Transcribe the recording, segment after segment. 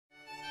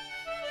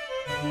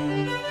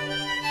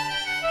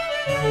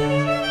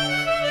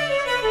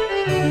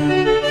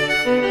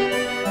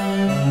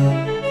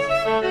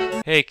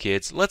Hey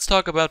kids, let's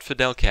talk about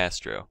Fidel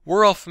Castro.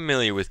 We're all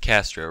familiar with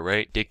Castro,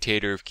 right?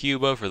 Dictator of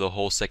Cuba for the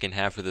whole second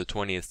half of the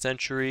 20th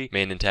century,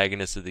 main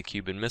antagonist of the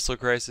Cuban Missile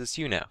Crisis,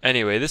 you know.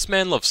 Anyway, this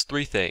man loves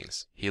three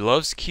things. He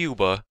loves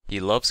Cuba, he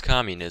loves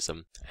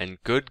communism,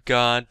 and good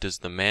God, does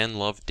the man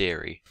love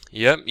dairy.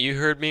 Yep, you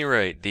heard me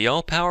right. The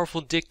all-powerful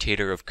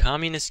dictator of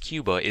communist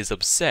Cuba is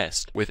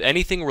obsessed with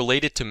anything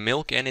related to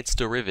milk and its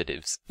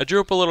derivatives. I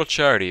drew up a little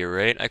chart here,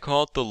 right? I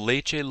call it the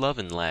Leche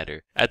Lovin'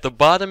 Ladder. At the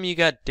bottom you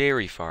got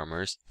dairy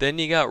farmers, then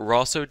you got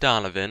Ross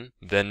O'Donovan,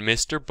 then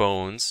Mr.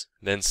 Bones,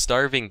 then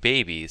starving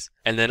babies,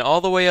 and then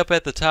all the way up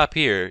at the top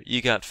here,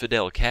 you got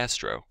Fidel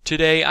Castro.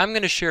 Today, I'm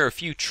going to share a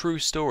few true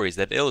stories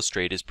that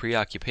illustrate his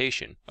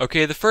preoccupation.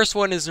 Okay, the first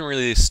one isn't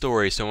really a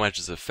story so much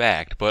as a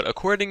fact, but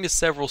according to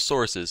several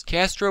sources,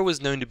 Castro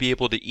was known to be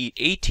able to eat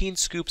 18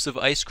 scoops of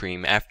ice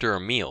cream after a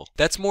meal.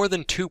 That's more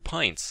than 2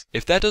 pints.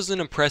 If that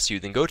doesn't impress you,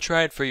 then go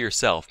try it for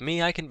yourself.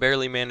 Me, I can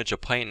barely manage a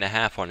pint and a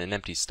half on an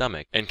empty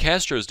stomach, and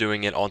Castro's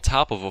doing it on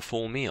top of a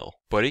full meal.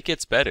 But it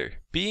gets better.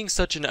 Being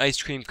such an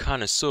ice cream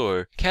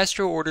connoisseur,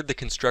 Castro ordered the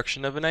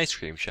construction of an ice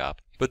cream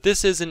shop. But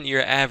this isn't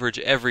your average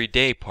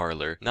everyday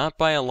parlor, not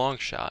by a long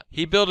shot.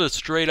 He built a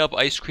straight up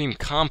ice cream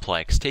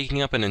complex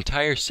taking up an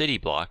entire city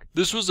block.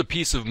 This was a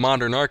piece of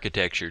modern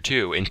architecture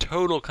too, in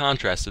total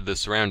contrast to the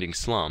surrounding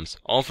slums,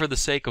 all for the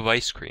sake of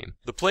ice cream.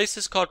 The place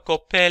is called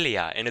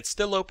Copelia, and it's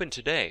still open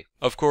today.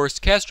 Of course,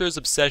 Castro's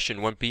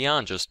obsession went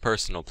beyond just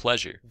personal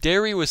pleasure.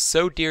 Dairy was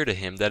so dear to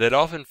him that it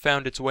often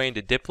found its way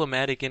into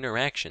diplomatic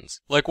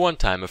interactions. Like one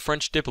time, a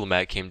French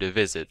diplomat came to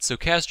visit, so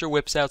Castro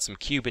whips out some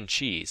Cuban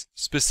cheese.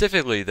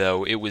 Specifically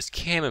though, it was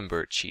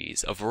Camembert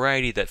cheese, a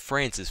variety that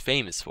France is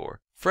famous for.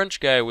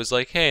 French guy was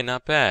like, hey,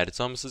 not bad, it's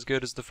almost as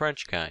good as the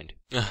French kind.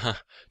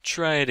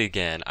 Try it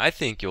again. I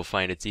think you'll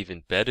find it's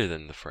even better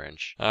than the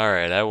French.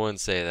 Alright, I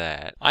wouldn't say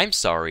that. I'm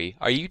sorry,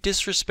 are you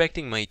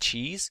disrespecting my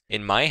cheese?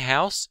 In my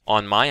house?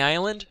 On my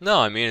island?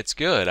 No, I mean it's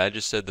good, I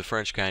just said the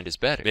French kind is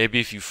better.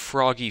 Maybe if you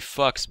froggy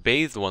fucks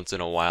bathed once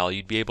in a while,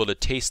 you'd be able to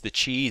taste the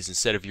cheese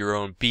instead of your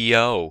own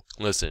B.O.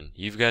 Listen,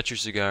 you've got your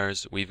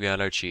cigars, we've got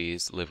our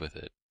cheese, live with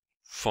it.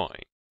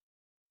 Fine.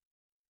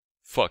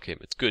 Fuck him,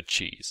 it's good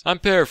cheese. I'm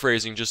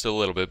paraphrasing just a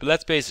little bit, but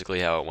that's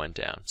basically how it went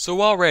down.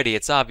 So already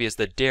it's obvious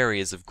that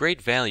dairy is of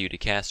great value to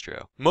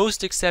Castro.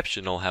 Most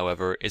exceptional,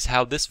 however, is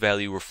how this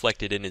value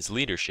reflected in his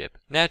leadership.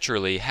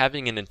 Naturally,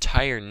 having an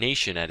entire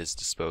nation at his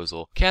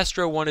disposal,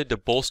 Castro wanted to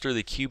bolster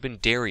the Cuban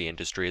dairy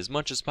industry as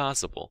much as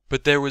possible.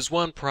 But there was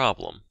one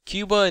problem.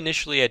 Cuba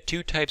initially had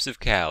two types of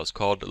cows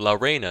called La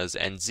Reinas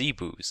and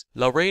Zebus.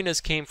 La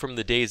Reinas came from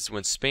the days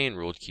when Spain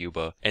ruled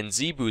Cuba, and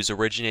Zebus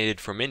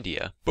originated from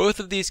India. Both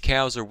of these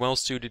cows are well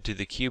suited to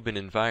the Cuban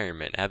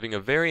environment, having a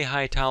very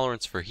high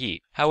tolerance for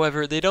heat.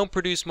 However, they don't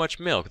produce much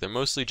milk, they're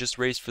mostly just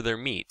raised for their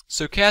meat.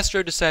 So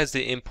Castro decides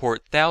to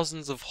import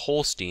thousands of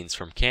Holsteins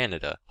from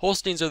Canada.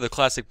 Holsteins are the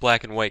classic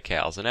black and white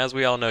cows, and as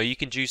we all know, you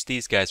can juice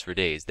these guys for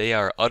days. They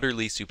are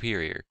utterly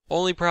superior.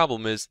 Only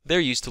problem is,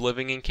 they're used to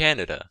living in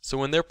Canada, so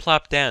when they're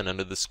plopped down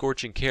under the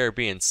scorching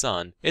Caribbean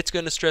sun, it's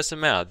going to stress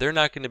them out. They're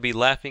not going to be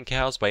laughing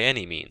cows by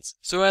any means.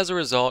 So as a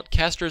result,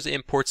 Castro's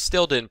imports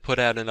still didn't put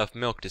out enough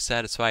milk to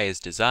satisfy his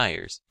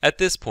desires. At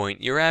this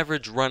point, your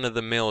average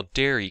run-of-the-mill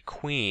dairy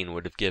queen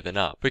would have given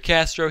up. But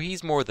Castro,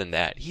 he's more than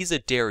that. He's a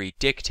dairy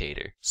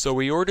dictator. So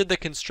he ordered the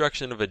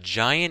construction of a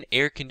giant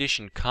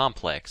air-conditioned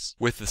complex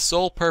with the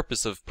sole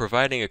purpose of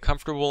providing a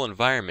comfortable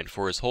environment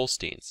for his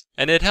Holsteins.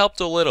 And it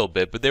helped a little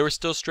bit, but they were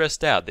still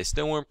stressed out. They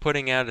still weren't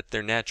putting out at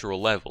their natural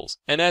levels.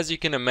 And as you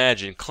can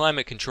imagine,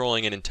 climate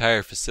controlling an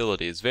entire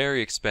facility is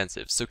very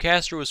expensive, so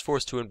Castro was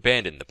forced to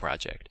abandon the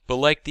project. But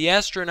like the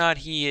astronaut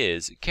he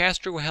is,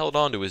 Castro held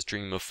on to his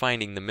dream of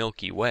finding the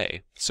Milky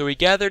Way. So he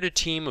gathered a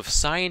team of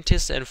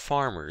scientists and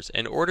farmers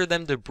and ordered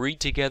them to breed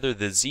together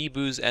the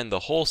Zebus and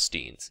the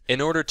Holsteins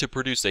in order to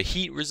produce a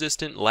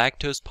heat-resistant,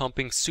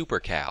 lactose-pumping super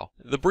cow.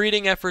 The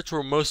breeding efforts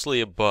were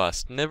mostly a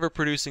bust, never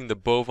producing the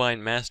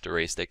bovine master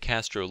race that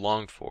Castro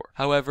longed for.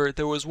 However,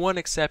 there was one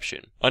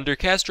exception. Under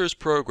Castro's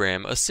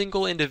program, a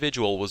single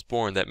individual was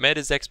born that met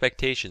his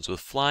expectations with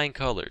flying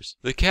colors.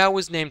 The cow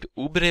was named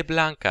Ubre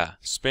Blanca,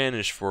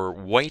 Spanish for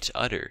white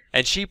udder,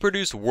 and she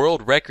produced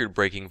world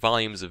record-breaking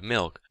volumes of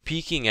milk,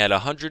 peaking at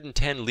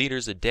 110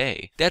 liters a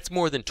day. That's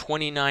more than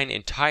 29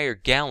 entire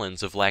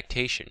gallons of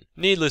lactation.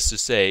 Needless to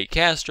say,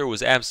 Castro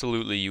was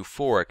absolutely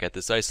euphoric at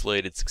this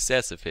isolated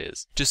success of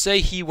his. To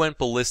say he went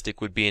ballistic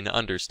would be an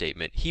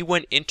understatement. He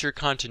went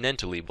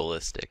intercontinentally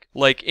ballistic.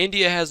 Like,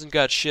 India hasn't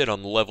got shit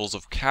on the levels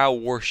of cow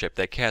worship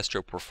that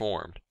Castro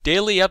performed.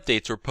 Daily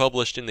updates were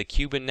published in the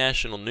Cuban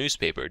national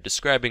newspaper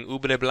describing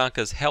Ubre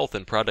Blanca's health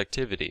and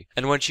productivity,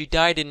 and when she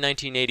died in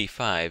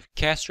 1985,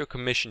 Castro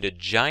commissioned a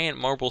giant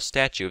marble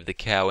statue of the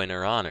cow in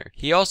her honor.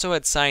 He also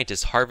had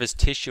scientists harvest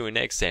tissue and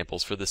egg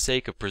samples for the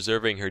sake of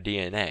preserving her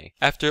DNA.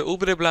 After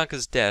Ubre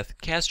Blanca's death,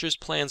 Castro's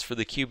plans for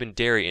the Cuban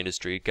dairy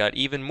industry got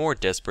even more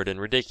desperate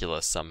and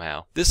ridiculous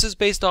somehow. This is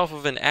based off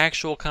of an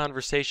actual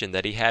conversation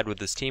that he had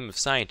with his team of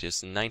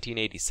scientists in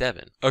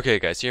 1987. Okay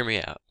guys, hear me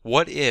out.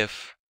 What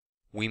if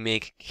we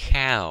make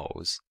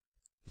cows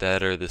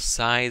that are the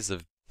size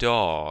of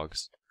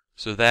dogs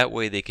so that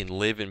way they can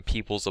live in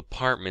people's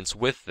apartments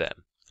with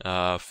them.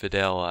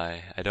 Fidel,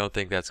 I don't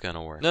think that's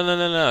gonna work.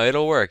 No,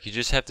 it'll work. You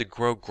just have to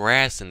grow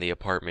grass in the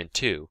apartment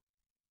too.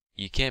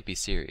 You can't be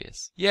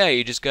serious. Yeah,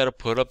 you just gotta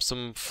put up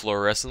some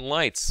fluorescent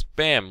lights.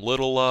 Bam,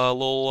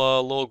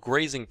 little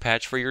grazing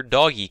patch for your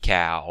doggy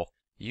cow.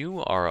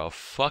 You are a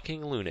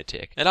fucking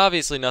lunatic. And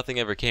obviously nothing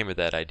ever came of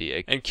that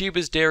idea, and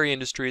Cuba's dairy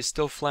industry is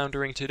still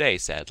floundering today,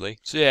 sadly.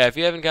 So yeah, if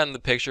you haven't gotten the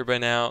picture by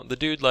now, the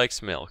dude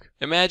likes milk.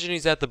 Imagine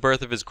he's at the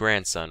birth of his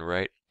grandson,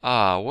 right?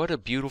 Ah, what a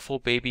beautiful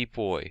baby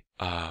boy.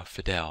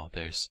 Fidel,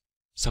 there's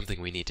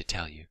something we need to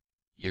tell you.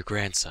 Your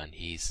grandson,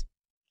 he's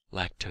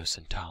lactose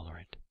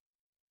intolerant.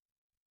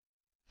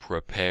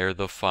 Prepare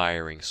the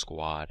firing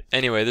squad.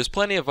 Anyway, there's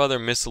plenty of other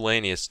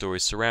miscellaneous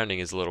stories surrounding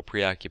his little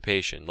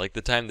preoccupation, like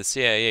the time the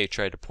CIA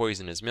tried to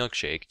poison his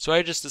milkshake, so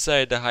I just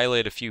decided to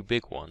highlight a few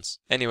big ones.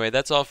 Anyway,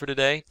 that's all for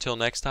today. Till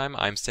next time,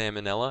 I'm Sam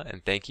and Nella,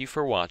 and thank you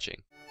for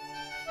watching.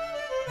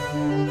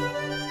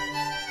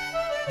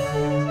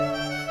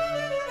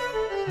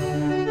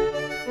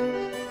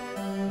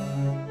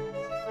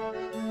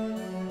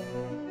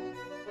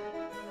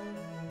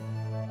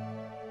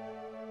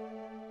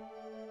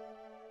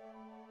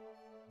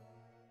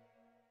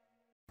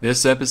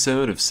 This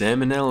episode of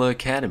Sam and Nella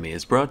Academy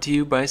is brought to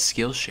you by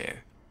Skillshare.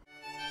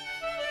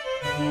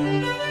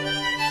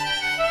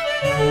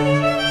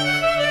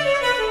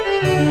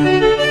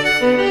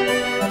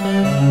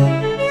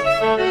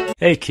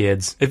 Hey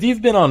kids, if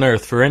you've been on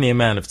Earth for any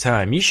amount of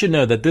time, you should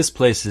know that this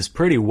place is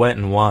pretty wet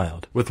and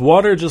wild. With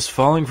water just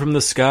falling from the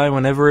sky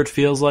whenever it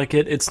feels like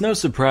it, it's no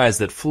surprise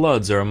that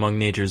floods are among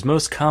nature's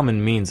most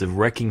common means of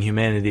wrecking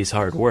humanity's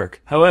hard work.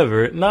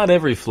 However, not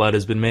every flood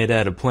has been made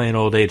out of plain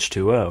old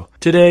H2O.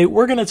 Today,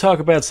 we're going to talk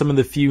about some of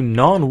the few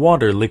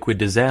non-water liquid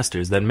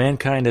disasters that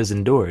mankind has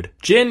endured.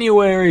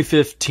 January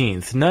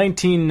 15th,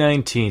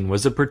 1919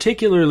 was a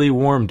particularly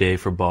warm day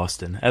for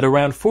Boston, at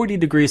around 40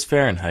 degrees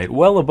Fahrenheit,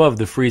 well above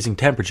the freezing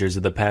temperatures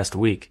of the past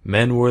week.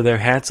 Men wore their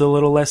hats a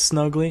little less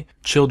snugly,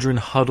 children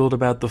huddled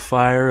about the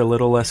fire a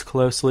little less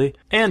closely,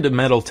 and a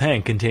metal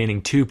tank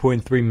containing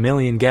 2.3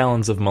 million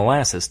gallons of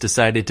molasses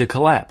decided to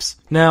collapse.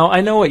 Now,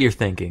 I know what you're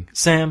thinking.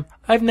 Sam,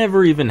 I've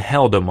never even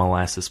held a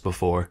molasses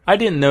before. I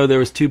didn't know there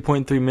was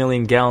 2.3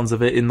 million gallons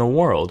of it in the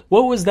world.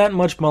 What was that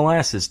much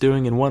molasses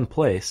doing in one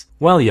place?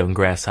 Well, young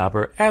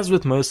grasshopper, as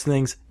with most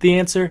things, the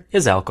answer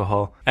is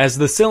alcohol. As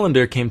the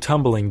cylinder came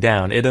tumbling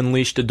down, it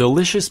unleashed a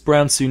delicious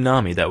brown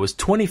tsunami that was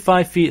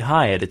 25 feet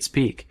high at its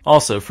peak.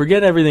 Also,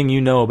 forget everything you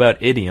know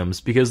about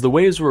idioms, because the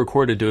waves were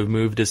recorded to have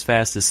moved as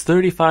fast as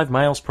 35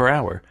 miles per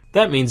hour.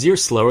 That means you're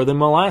slower than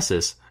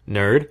molasses.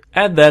 Nerd.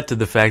 Add that to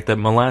the fact that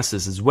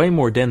molasses is way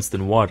more dense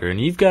than water, and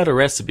you've got a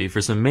recipe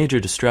for some major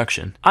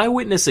destruction.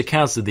 Eyewitness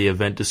accounts of the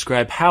event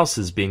describe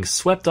houses being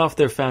swept off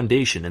their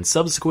foundation and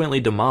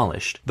subsequently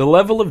demolished. The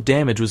level of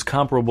damage was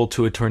comparable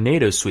to a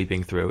tornado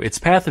sweeping through, its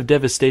path of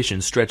devastation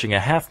stretching a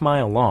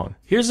half-mile long.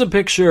 Here's a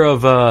picture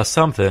of,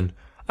 something.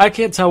 I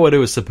can't tell what it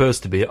was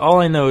supposed to be. All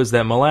I know is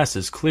that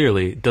molasses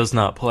clearly does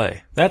not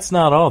play. That's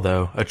not all,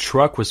 though. A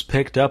truck was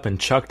picked up and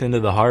chucked into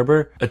the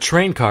harbor, a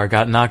train car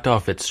got knocked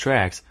off its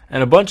tracks,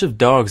 and a bunch of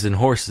dogs and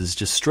horses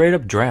just straight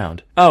up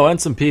drowned. Oh,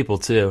 and some people,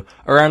 too.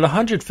 Around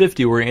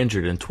 150 were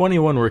injured and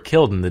 21 were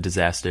killed in the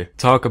disaster.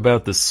 Talk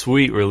about the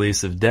sweet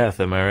release of death,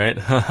 am I right?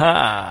 Ha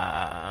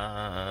ha!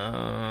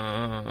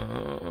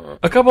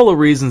 A couple of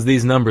reasons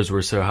these numbers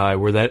were so high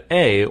were that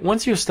A,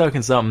 once you're stuck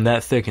in something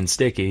that thick and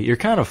sticky, you're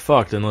kind of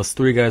fucked unless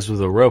 3 guys with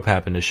a rope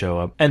happen to show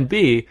up, and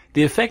B,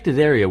 the affected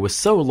area was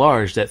so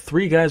large that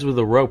 3 guys with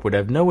a rope would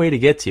have no way to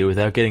get to you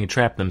without getting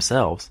trapped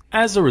themselves.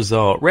 As a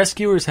result,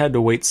 rescuers had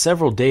to wait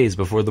several days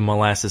before the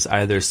molasses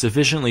either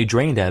sufficiently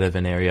drained out of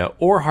an area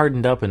or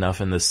hardened up enough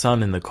in the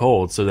sun and the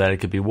cold so that it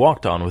could be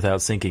walked on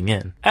without sinking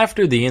in.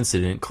 After the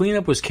incident,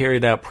 cleanup was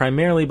carried out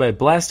primarily by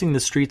blasting the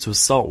streets with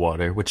salt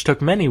water, which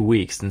took many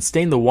weeks and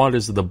stained the waters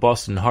of the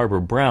Boston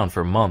Harbor brown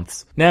for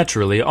months.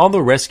 Naturally, all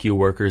the rescue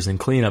workers and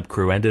cleanup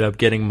crew ended up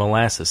getting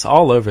molasses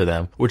all over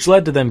them, which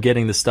led to them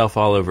getting the stuff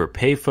all over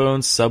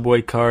payphones,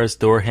 subway cars,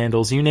 door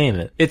handles, you name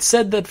it. It's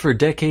said that for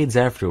decades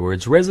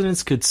afterwards,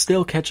 residents could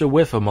still catch a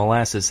whiff of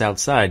molasses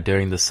outside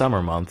during the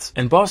summer months,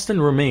 and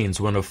Boston remains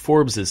one of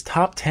Forbes'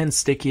 top 10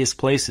 stickiest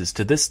places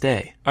to this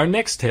day. Our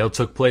next tale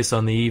took place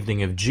on the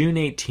evening of June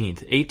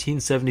 18th,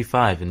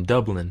 1875 in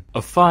Dublin.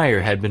 A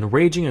fire had been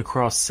raging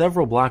across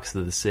several blocks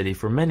of the city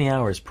for many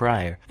hours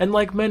prior, and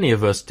like many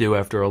of us do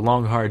after a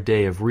long hard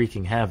day of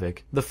wreaking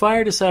havoc, the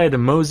fire decided to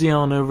mosey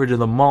on over to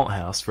the malt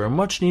house for a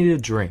much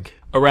needed drink.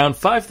 Around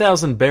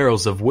 5,000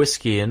 barrels of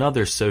whiskey and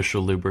other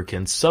social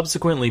lubricants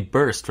subsequently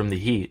burst from the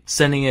heat,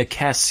 sending a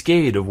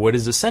cascade of what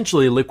is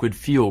essentially liquid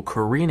fuel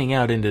careening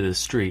out into the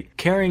street,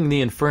 carrying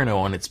the inferno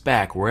on its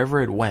back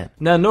wherever it went.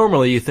 Now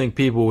normally you think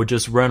people would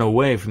just run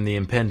away from the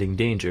impending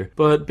danger,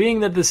 but being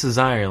that this is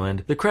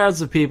Ireland, the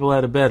crowds of people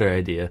had a better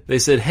idea. They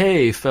said,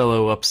 hey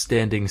fellow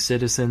upstanding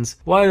citizens,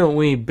 why don't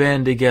we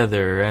band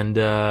together and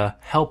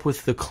help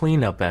with the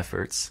cleanup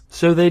efforts?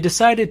 So they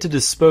decided to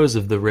dispose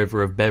of the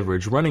river of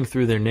beverage running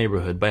through their neighborhood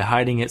neighborhood by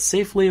hiding it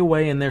safely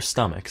away in their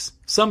stomachs.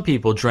 Some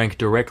people drank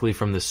directly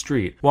from the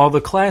street, while the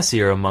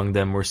classier among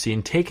them were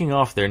seen taking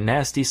off their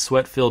nasty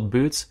sweat-filled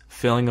boots,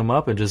 filling them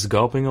up and just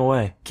gulping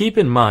away. Keep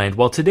in mind,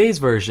 while today's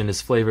version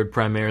is flavored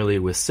primarily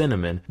with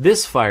cinnamon,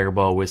 this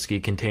Fireball whiskey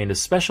contained a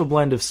special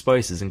blend of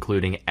spices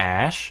including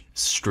ash,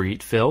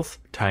 street filth,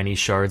 tiny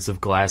shards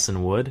of glass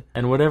and wood,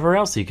 and whatever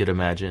else you could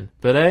imagine.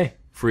 But hey,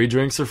 free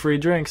drinks are free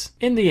drinks.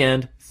 In the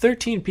end,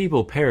 13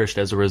 people perished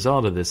as a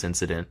result of this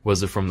incident.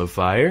 Was it from the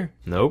fire?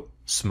 Nope.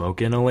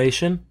 Smoke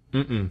inhalation?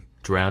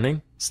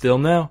 Drowning? Still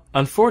no.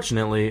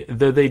 Unfortunately,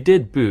 though they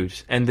did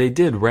boot and they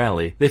did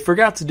rally, they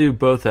forgot to do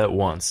both at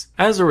once.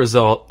 As a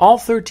result, all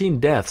 13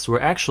 deaths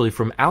were actually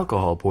from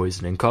alcohol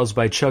poisoning caused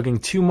by chugging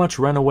too much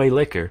runaway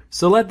liquor.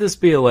 So let this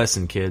be a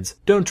lesson, kids.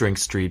 Don't drink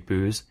street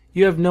booze.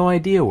 You have no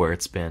idea where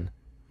it's been.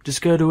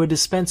 Just go to a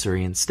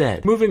dispensary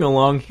instead. Moving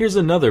along, here's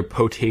another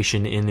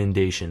potation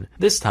inundation,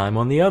 this time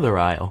on the other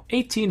aisle.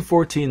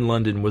 1814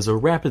 London was a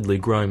rapidly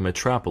growing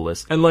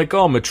metropolis, and like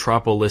all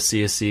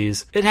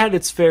metropolises, it had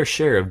its fair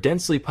share of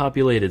densely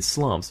populated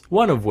slums,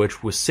 one of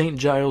which was St.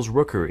 Giles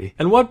Rookery.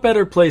 And what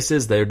better place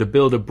is there to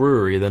build a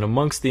brewery than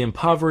amongst the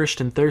impoverished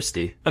and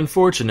thirsty?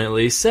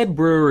 Unfortunately, said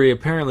brewery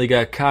apparently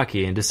got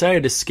cocky and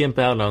decided to skimp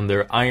out on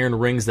their iron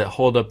rings that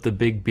hold up the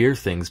big beer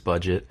things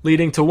budget,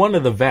 leading to one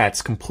of the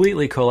vats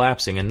completely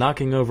collapsing and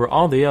knocking over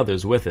all the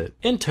others with it.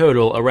 In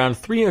total, around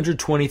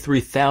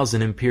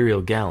 323,000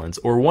 imperial gallons,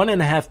 or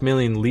 1.5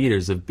 million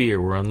liters of beer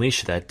were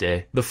unleashed that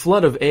day. The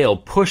flood of ale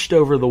pushed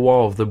over the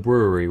wall of the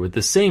brewery with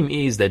the same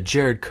ease that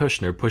Jared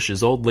Kushner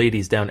pushes old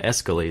ladies down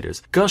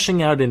escalators,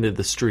 gushing out into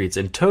the streets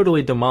and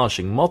totally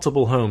demolishing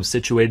multiple homes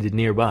situated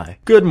nearby.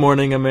 Good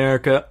morning,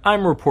 America.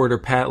 I'm reporter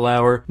Pat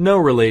Lauer. No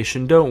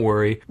relation, don't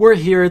worry. We're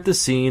here at the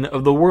scene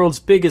of the world's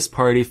biggest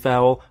party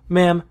foul.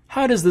 Ma'am,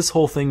 how does this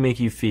whole thing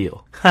make you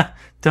feel? Ha!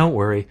 Don't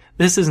worry,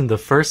 this isn't the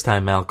first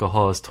time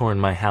alcohol has torn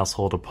my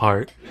household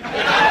apart.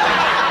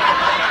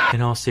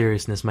 In all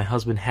seriousness, my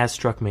husband has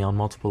struck me on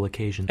multiple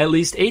occasions. At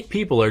least 8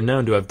 people are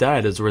known to have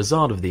died as a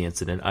result of the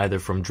incident, either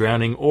from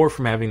drowning or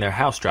from having their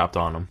house dropped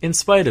on them. In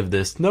spite of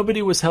this,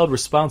 nobody was held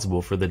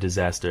responsible for the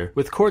disaster,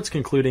 with courts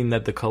concluding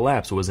that the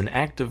collapse was an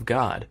act of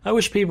God. I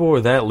wish people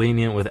were that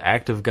lenient with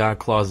act of God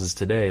clauses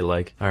today,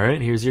 like,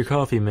 alright, here's your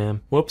coffee,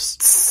 ma'am.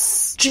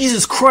 Whoops.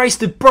 Jesus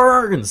Christ, it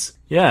burns!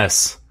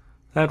 Yes.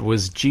 That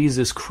was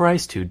Jesus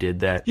Christ who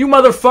did that. You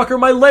motherfucker,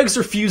 my legs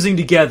are fusing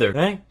together!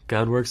 Hey,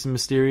 God works in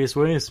mysterious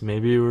ways.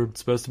 Maybe you were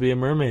supposed to be a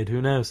mermaid,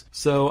 who knows?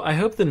 So, I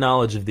hope the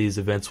knowledge of these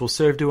events will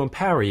serve to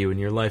empower you in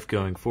your life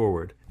going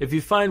forward. If you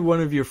find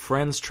one of your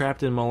friends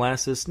trapped in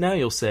molasses, now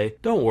you'll say,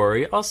 don't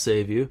worry, I'll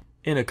save you.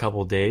 In a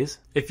couple days.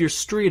 If your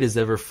street is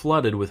ever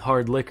flooded with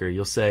hard liquor,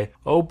 you'll say,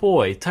 oh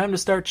boy, time to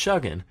start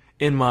chugging.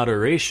 In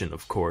moderation,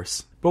 of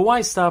course. But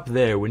why stop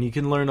there when you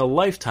can learn a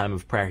lifetime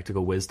of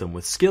practical wisdom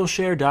with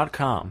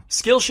Skillshare.com?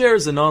 Skillshare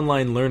is an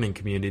online learning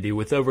community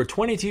with over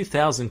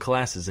 22,000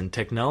 classes in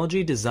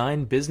technology,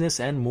 design,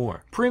 business, and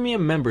more.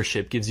 Premium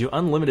membership gives you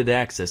unlimited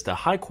access to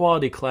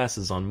high-quality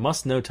classes on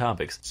must-know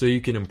topics, so you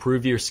can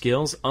improve your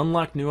skills,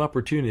 unlock new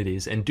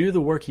opportunities, and do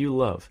the work you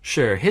love.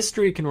 Sure,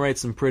 history can write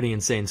some pretty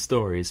insane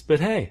stories,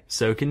 but hey,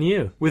 so can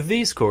you. With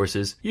these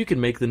courses, you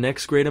can make the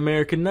next great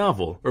American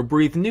novel, or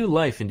breathe new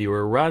life into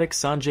your erotic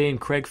Sanjay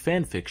and Craig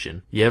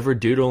fanfiction. You ever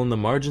doodle in the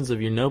margins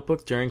of your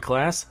notebook during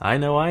class? I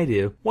know I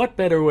do. What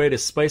better way to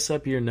spice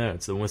up your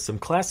notes than with some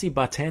classy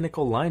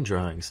botanical line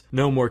drawings?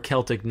 No more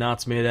Celtic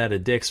knots made out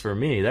of dicks for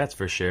me, that's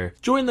for sure.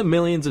 Join the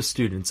millions of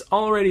students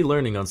already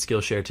learning on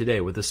Skillshare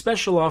today with a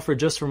special offer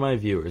just for my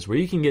viewers where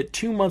you can get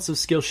 2 months of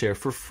Skillshare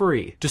for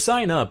free. To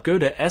sign up, go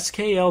to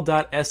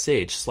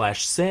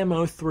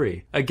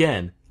skl.sh/sam03.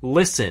 Again,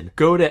 listen,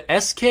 go to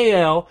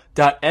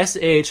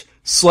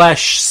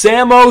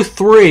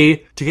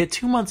skl.sh/sam03 to get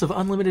 2 months of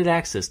unlimited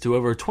access to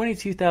over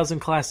 22,000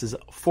 classes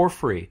for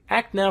free.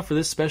 Act now for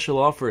this special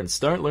offer and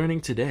start learning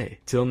today.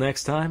 Till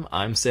next time,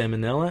 I'm Sam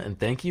and Nella, and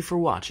thank you for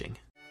watching.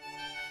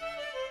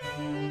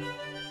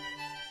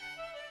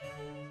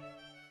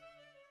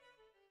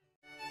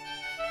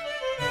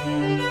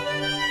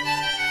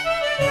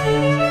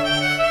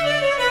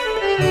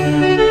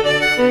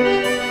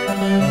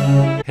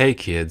 Hey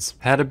kids,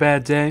 had a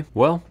bad day?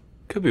 Well,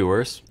 could be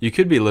worse. You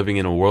could be living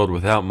in a world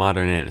without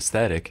modern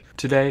anesthetic.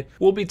 Today,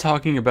 we'll be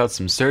talking about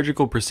some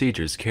surgical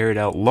procedures carried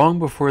out long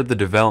before the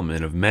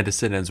development of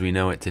medicine as we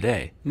know it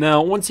today.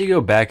 Now, once you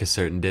go back a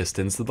certain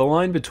distance, the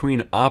line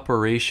between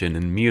operation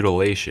and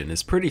mutilation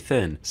is pretty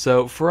thin.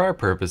 So, for our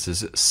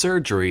purposes,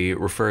 surgery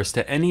refers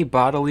to any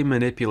bodily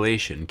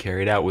manipulation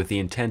carried out with the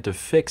intent of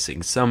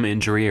fixing some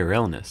injury or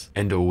illness.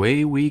 And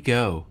away we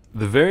go.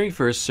 The very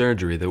first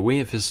surgery that we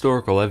have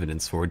historical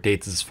evidence for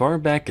dates as far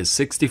back as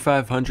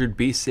 6500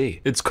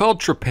 BC. It's called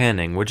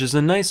trepanning, which is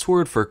a nice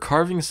word for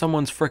carving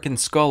someone's frickin'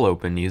 skull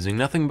open using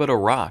nothing but a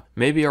rock.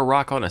 Maybe a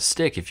rock on a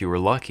stick if you were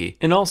lucky.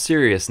 In all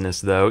seriousness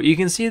though, you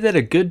can see that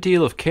a good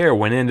deal of care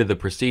went into the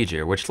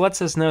procedure, which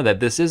lets us know that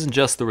this isn't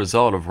just the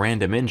result of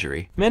random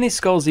injury. Many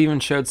skulls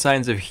even showed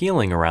signs of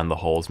healing around the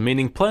holes,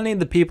 meaning plenty of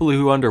the people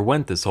who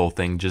underwent this whole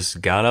thing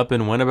just got up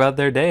and went about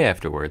their day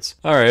afterwards.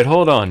 Alright,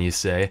 hold on, you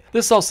say.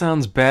 This all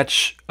sounds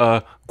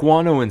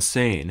guano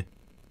insane.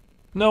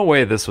 No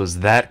way this was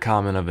that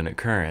common of an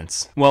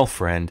occurrence. Well,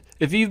 friend,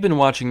 if you've been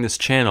watching this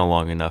channel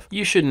long enough,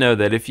 you should know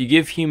that if you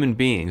give human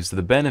beings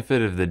the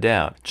benefit of the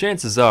doubt,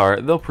 chances are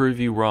they'll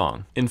prove you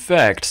wrong. In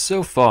fact,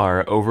 so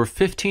far, over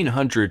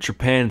 1,500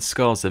 trepanned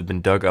skulls have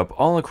been dug up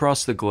all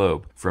across the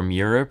globe, from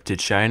Europe to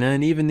China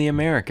and even the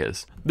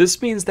Americas.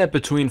 This means that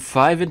between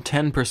 5 and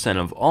 10%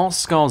 of all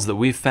skulls that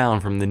we've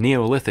found from the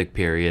Neolithic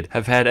period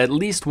have had at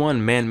least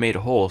one man-made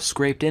hole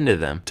scraped into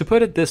them. To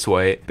put it this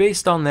way,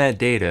 based on that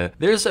data,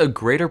 there's a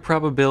greater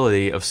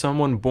probability of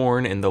someone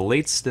born in the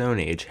late Stone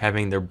Age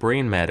having their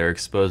brain matter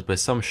exposed by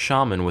some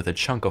shaman with a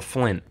chunk of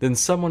flint than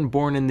someone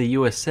born in the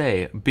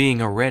USA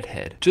being a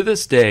redhead. To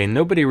this day,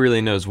 nobody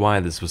really knows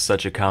why this was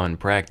such a common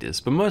practice,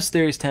 but most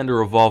theories tend to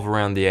revolve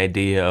around the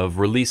idea of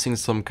releasing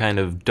some kind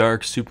of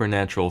dark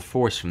supernatural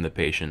force from the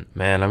patient.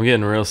 Man, I'm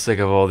getting real sick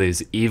of all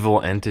these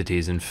evil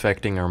entities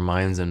infecting our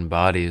minds and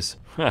bodies.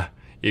 Huh,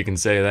 you can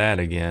say that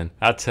again.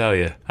 I tell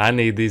you, I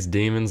need these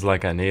demons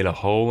like I need a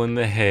hole in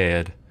the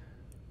head.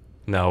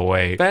 No,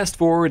 wait. Fast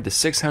forward to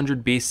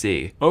 600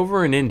 BC.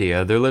 Over in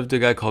India, there lived a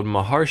guy called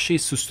Maharshi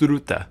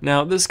Susruta.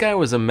 Now, this guy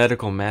was a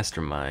medical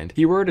mastermind.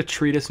 He wrote a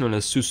treatise known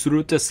as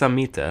Susruta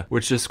Samhita,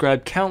 which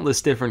described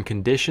countless different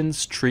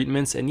conditions,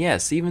 treatments, and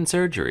yes, even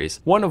surgeries.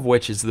 One of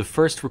which is the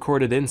first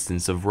recorded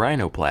instance of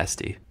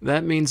rhinoplasty.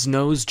 That means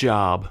nose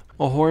job.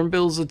 A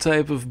hornbill's a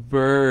type of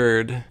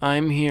bird.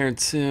 I'm here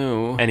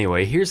too.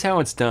 Anyway, here's how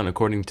it's done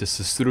according to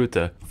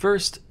Susruta.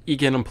 First, you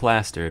get them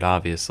plastered,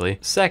 obviously.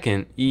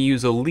 Second, you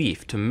use a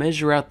leaf to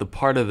measure out the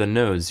part of the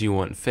nose you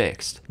want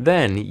fixed.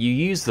 Then, you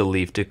use the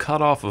leaf to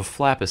cut off a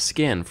flap of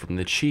skin from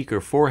the cheek or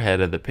forehead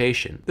of the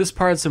patient. This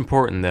part's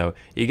important though.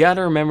 You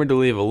gotta remember to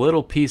leave a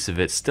little piece of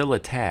it still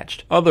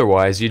attached.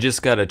 Otherwise, you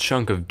just got a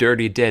chunk of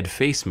dirty dead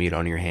face meat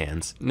on your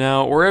hands.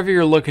 Now, wherever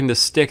you're looking to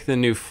stick the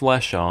new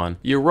flesh on,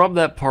 you rub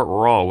that part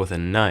raw with a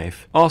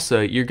knife.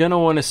 Also, you're gonna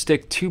want to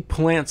stick 2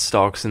 plant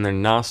stalks in their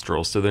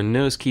nostrils so their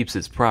nose keeps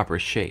its proper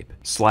shape.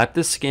 Slap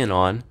the skin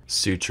on,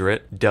 suture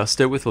it, dust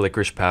it with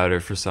licorice powder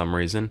for some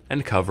reason,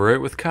 and cover it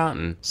with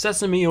cotton.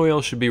 Sesame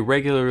oil should be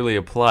regularly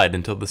applied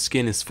until the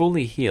skin is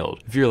fully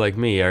healed. If you're like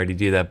me, I already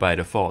do that by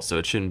default, so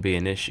it shouldn't be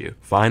an issue.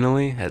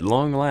 Finally, at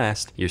long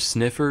last, your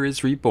sniffer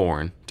is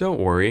reborn. Don't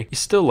worry, you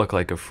still look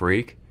like a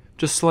freak.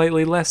 Just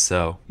slightly less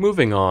so.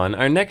 Moving on,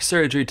 our next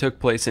surgery took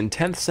place in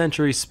 10th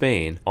century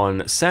Spain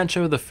on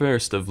Sancho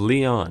I of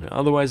Leon,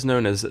 otherwise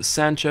known as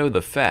Sancho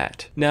the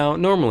Fat. Now,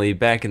 normally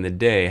back in the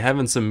day,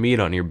 having some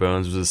meat on your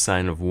bones was a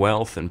sign of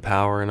wealth and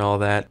power and all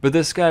that, but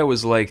this guy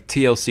was like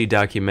TLC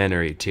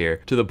documentary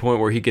tier, to the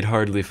point where he could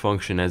hardly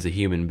function as a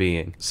human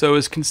being. So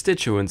his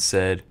constituents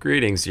said,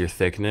 "Greetings, your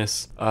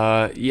thickness.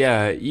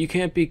 Yeah, you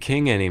can't be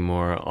king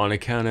anymore on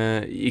account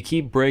of you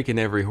keep breaking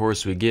every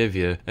horse we give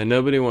you, and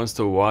nobody wants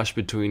to wash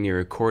between your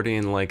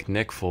accordion-like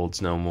neck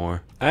folds no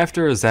more."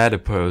 After his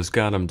adipose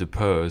got him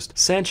deposed,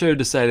 Sancho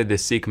decided to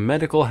seek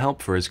medical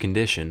help for his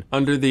condition,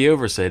 under the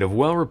oversight of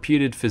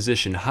well-reputed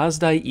physician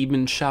Hasdai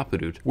ibn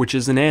Shaprut, which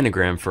is an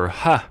anagram for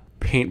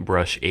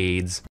paintbrush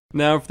aids.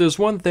 Now, if there's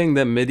one thing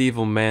that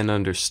medieval man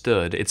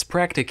understood, it's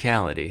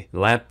practicality.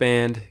 Lap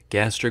band,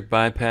 gastric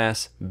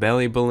bypass,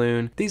 belly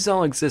balloon, these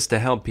all exist to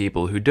help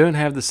people who don't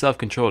have the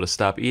self-control to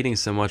stop eating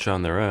so much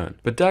on their own.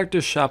 But Dr.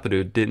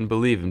 Chapadud didn't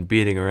believe in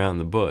beating around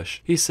the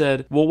bush. He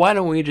said, well, why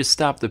don't we just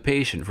stop the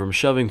patient from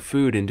shoving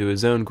food into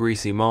his own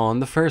greasy maw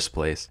in the first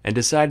place? And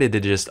decided to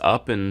just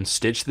up and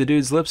stitch the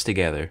dude's lips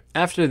together.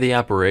 After the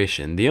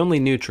operation, the only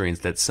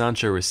nutrients that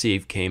Sancho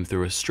received came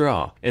through a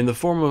straw, in the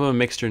form of a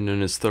mixture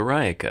known as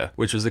thoriaca,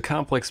 which was a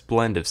complex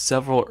blend of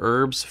several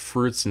herbs,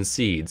 fruits, and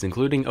seeds,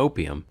 including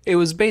opium. It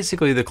was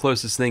basically the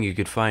closest thing you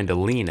could find to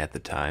lean at the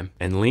time,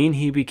 and lean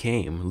he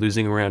became,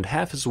 losing around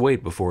half his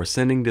weight before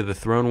ascending to the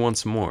throne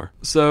once more.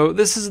 So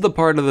this is the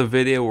part of the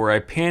video where I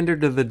pander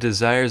to the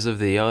desires of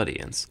the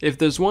audience. If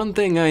there's one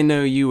thing I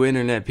know you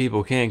internet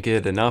people can't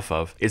get enough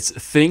of, it's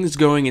things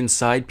going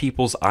inside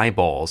people's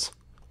eyeballs.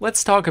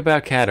 Let's talk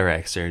about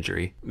cataract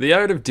surgery. The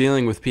art of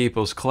dealing with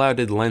people's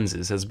clouded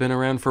lenses has been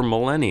around for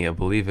millennia,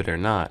 believe it or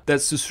not.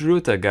 That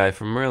Susruta guy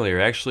from earlier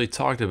actually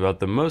talked about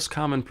the most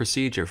common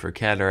procedure for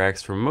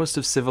cataracts for most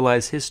of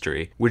civilized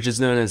history, which is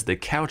known as the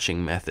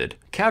couching method.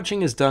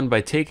 Couching is done by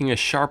taking a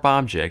sharp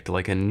object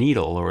like a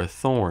needle or a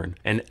thorn,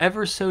 and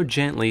ever so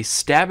gently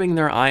stabbing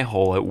their eye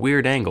hole at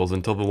weird angles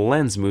until the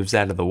lens moves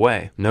out of the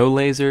way. No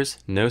lasers,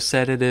 no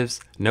sedatives,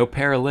 no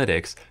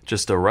paralytics,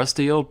 just a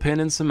rusty old pin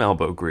and some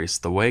elbow grease,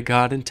 the way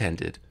God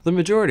intended. The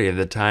majority of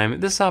the time,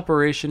 this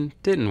operation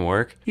didn't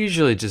work,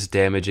 usually just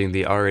damaging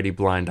the already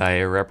blind eye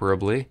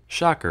irreparably.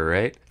 Shocker,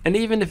 right? And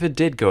even if it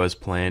did go as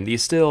planned, you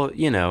still,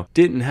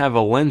 didn't have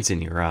a lens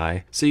in your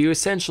eye, so you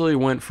essentially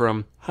went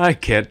from, I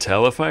can't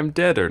tell if I'm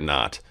dead or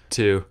not,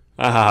 to,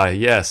 ah,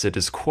 yes, it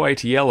is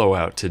quite yellow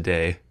out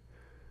today.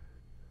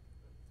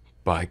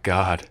 By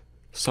God,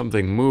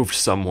 something moved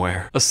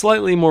somewhere. A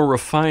slightly more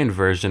refined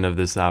version of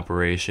this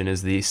operation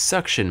is the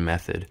suction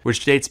method,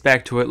 which dates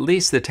back to at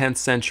least the 10th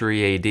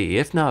century AD,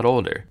 if not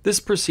older. This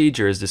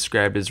procedure is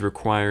described as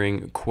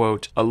requiring,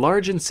 quote, a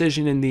large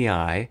incision in the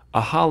eye,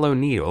 a hollow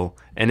needle,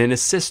 and an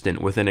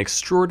assistant with an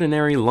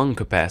extraordinary lung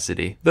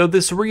capacity. Though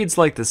this reads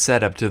like the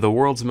setup to the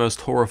world's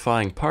most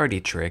horrifying party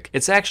trick,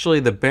 it's actually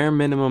the bare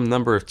minimum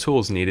number of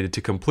tools needed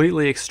to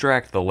completely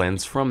extract the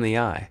lens from the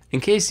eye. In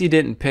case you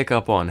didn't pick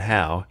up on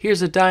how,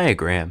 here's a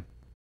diagram.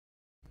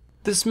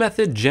 This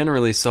method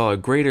generally saw a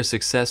greater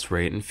success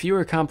rate and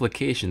fewer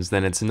complications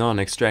than its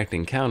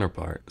non-extracting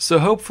counterpart, so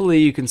hopefully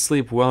you can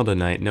sleep well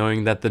tonight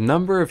knowing that the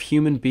number of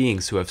human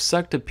beings who have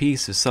sucked a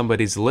piece of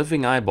somebody's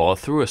living eyeball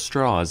through a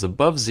straw is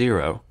above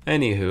zero.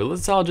 Anywho,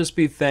 let's all just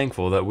be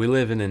thankful that we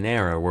live in an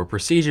era where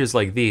procedures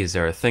like these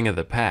are a thing of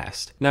the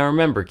past. Now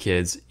remember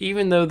kids,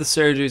 even though the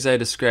surgeries I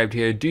described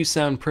here do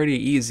sound pretty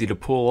easy to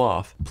pull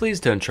off, please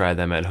don't try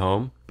them at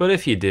home. But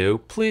if you do,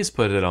 please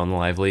put it on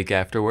LiveLeak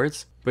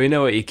afterwards. But you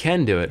know what you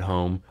can do at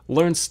home?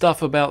 Learn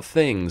stuff about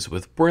things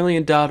with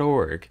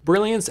Brilliant.org.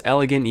 Brilliant's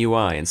elegant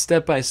UI and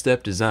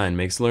step-by-step design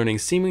makes learning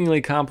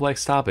seemingly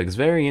complex topics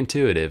very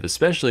intuitive,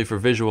 especially for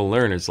visual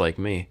learners like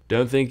me.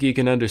 Don't think you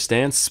can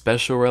understand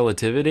special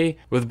relativity?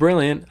 With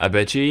Brilliant, I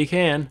bet you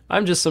can.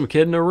 I'm just some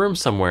kid in a room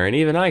somewhere and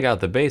even I got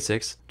the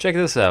basics. Check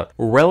this out.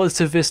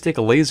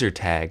 Relativistic laser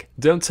tag.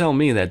 Don't tell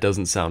me that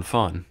doesn't sound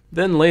fun.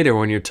 Then later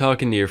when you're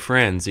talking to your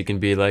friends, you can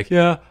be like,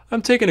 yeah,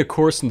 I'm taking a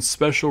course in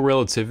special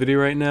relativity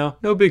right now.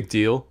 No big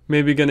deal.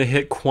 Maybe gonna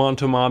hit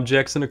quantum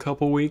objects in a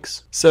couple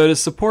weeks. So to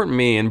support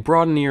me and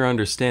broaden your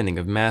understanding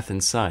of math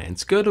and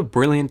science, go to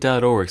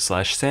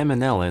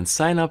brilliant.org/salmonella and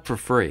sign up for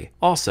free.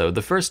 Also,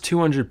 the first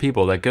 200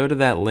 people that go to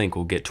that link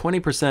will get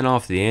 20%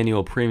 off the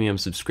annual premium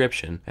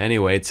subscription.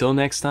 Anyway, till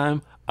next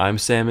time, I'm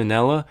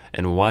Salmonella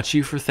and watch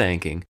you for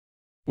thanking.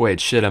 Wait,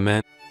 shit, I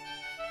meant...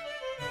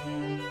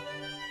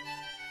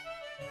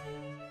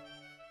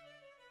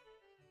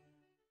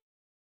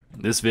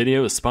 This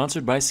video is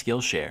sponsored by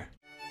Skillshare.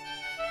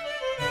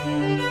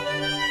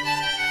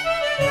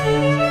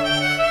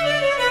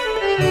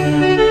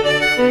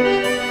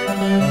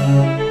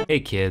 Hey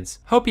kids,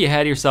 hope you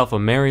had yourself a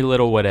merry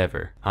little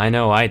whatever. I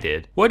know I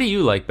did. What do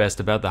you like best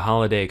about the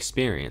holiday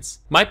experience?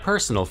 My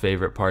personal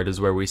favorite part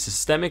is where we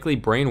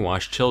systemically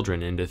brainwash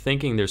children into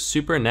thinking they're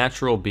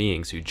supernatural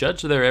beings who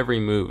judge their every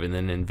move and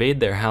then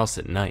invade their house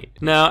at night.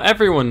 Now,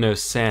 everyone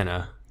knows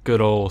Santa, good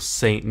old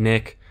Saint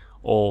Nick,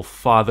 ol'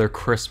 Father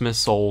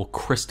Christmas, ol'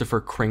 Christopher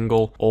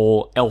Kringle,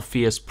 ol'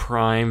 Elpheus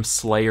Prime,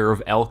 slayer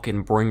of elk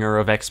and bringer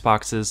of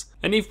Xboxes.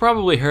 And you've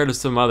probably heard of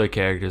some other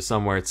characters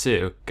somewhere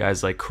too.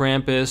 Guys like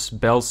Krampus,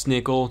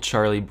 Belsnickel,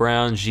 Charlie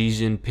Brown, Xi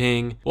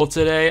Jinping. Well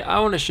today,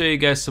 I want to show you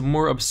guys some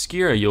more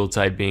obscure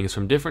Yuletide beings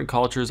from different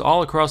cultures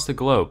all across the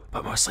globe,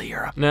 but mostly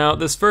Europe. Now,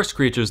 this first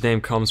creature's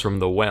name comes from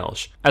the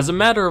Welsh. As a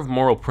matter of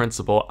moral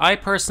principle, I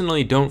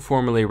personally don't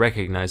formally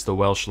recognize the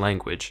Welsh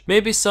language.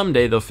 Maybe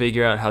someday they'll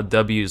figure out how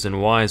W's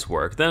and Y's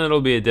work, then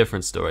it'll be a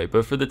different story,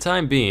 but for the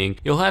time being,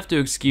 you'll have to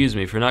excuse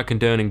me for not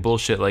condoning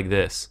bullshit like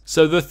this.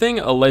 So the thing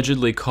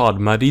allegedly called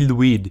Mari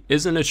Lwyd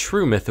isn't a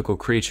true mythical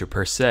creature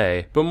per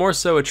se, but more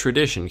so a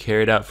tradition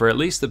carried out for at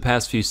least the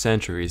past few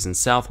centuries in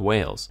South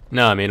Wales.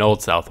 No, I mean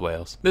Old South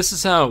Wales. This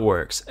is how it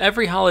works.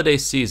 Every holiday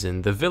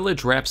season, the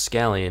village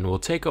rapscallion will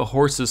take a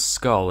horse's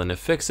skull and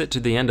affix it to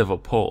the end of a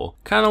pole.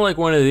 Kinda like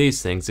one of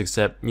these things,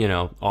 except,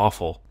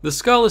 awful. The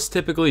skull is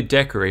typically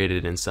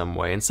decorated in some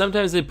way, and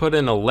sometimes they put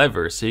in a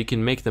lever so you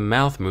can make the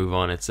mouth move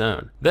on its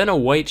own. Then a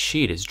white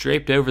sheet is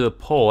draped over the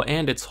pole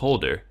and its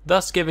holder,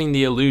 thus giving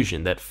the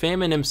illusion that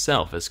Famine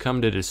himself has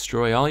come to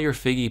destroy all your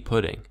figgy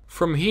pudding.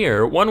 From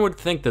here, one would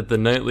think that the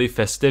nightly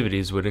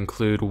festivities would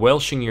include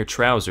welshing your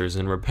trousers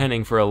and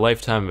repenting for a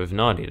lifetime of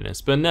naughtiness,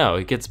 but no,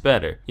 it gets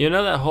better. You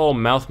know that whole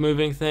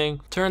mouth-moving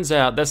thing? Turns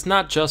out that's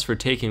not just for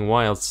taking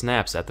wild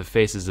snaps at the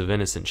faces of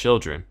innocent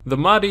children. The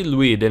Mari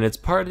Lwyd and its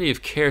party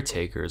of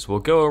caretakers will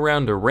go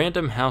around to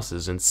random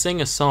houses and sing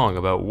a song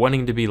about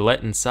wanting to be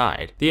let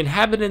inside. The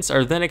inhabitants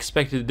are then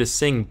expected to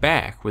sing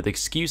back with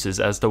excuses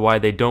as to why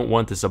they don't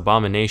want this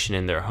abomination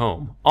in their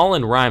home. All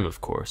in rhyme,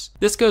 of course.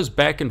 This goes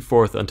back and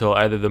forth until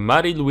either the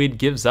Mari Lwyd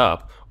gives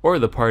up, or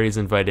the party's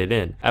invited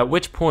in, at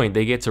which point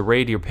they get to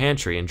raid your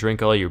pantry and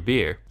drink all your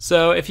beer.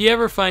 So if you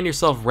ever find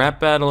yourself rap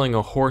battling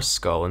a horse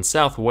skull in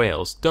South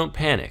Wales, don't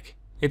panic.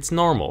 It's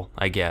normal,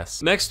 I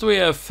guess. Next we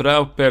have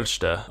Frau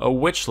Perchta, a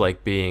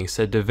witch-like being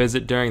said to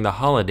visit during the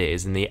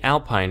holidays in the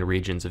Alpine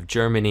regions of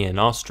Germany and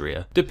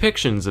Austria.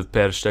 Depictions of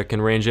Perchta can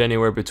range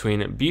anywhere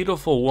between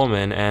beautiful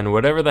woman and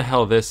whatever the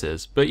hell this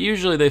is, but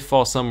usually they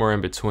fall somewhere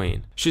in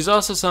between. She's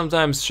also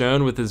sometimes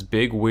shown with this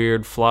big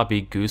weird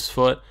floppy goose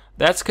foot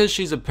That's because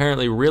she's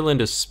apparently real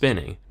into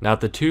spinning. Not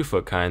the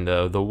 2-foot kind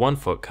though, the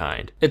 1-foot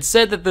kind. It's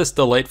said that this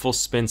delightful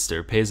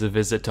spinster pays a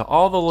visit to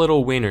all the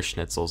little wiener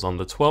schnitzels on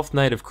the 12th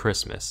night of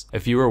Christmas.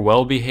 If you were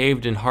well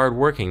behaved and hard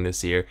working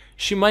this year,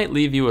 she might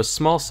leave you a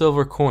small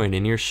silver coin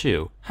in your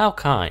shoe. How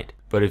kind.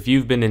 But if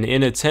you've been an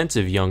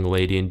inattentive young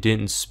lady and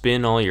didn't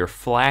spin all your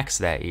flax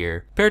that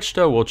year,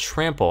 Perchta will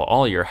trample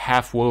all your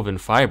half-woven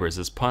fibers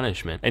as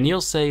punishment, and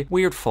you'll say,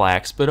 weird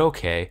flax, but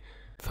okay.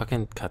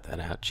 Fucking cut that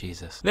out,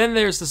 Jesus. Then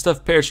there's the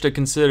stuff Perchta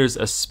considers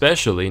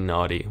especially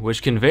naughty,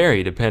 which can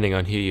vary depending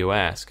on who you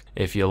ask.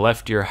 If you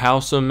left your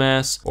house a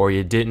mess, or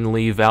you didn't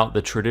leave out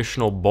the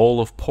traditional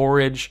bowl of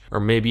porridge, or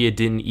maybe you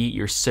didn't eat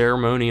your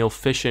ceremonial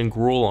fish and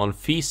gruel on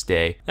feast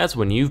day, that's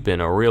when you've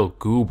been a real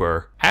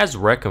goober. As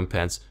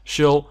recompense,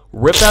 she'll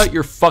rip out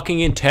your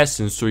fucking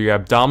intestines through your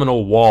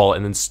abdominal wall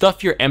and then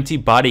stuff your empty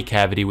body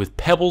cavity with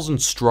pebbles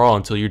and straw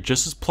until you're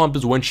just as plump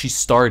as when she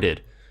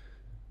started.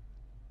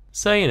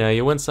 So, you know,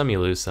 you win some,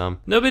 you lose some.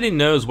 Nobody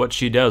knows what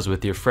she does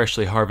with your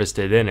freshly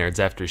harvested innards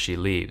after she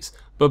leaves.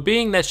 But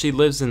being that she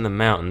lives in the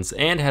mountains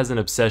and has an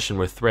obsession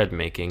with thread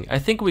making, I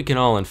think we can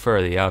all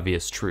infer the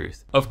obvious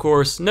truth. Of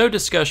course, no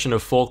discussion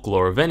of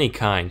folklore of any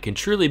kind can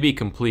truly be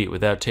complete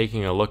without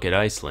taking a look at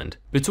Iceland.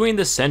 Between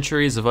the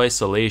centuries of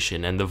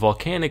isolation and the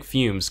volcanic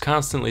fumes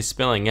constantly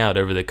spilling out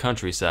over the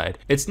countryside,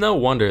 it's no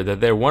wonder that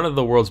they're one of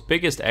the world's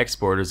biggest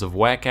exporters of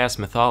whack-ass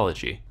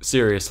mythology.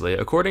 Seriously,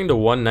 according to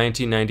one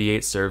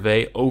 1998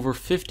 survey, over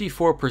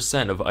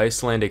 54% of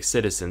Icelandic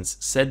citizens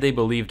said they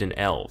believed in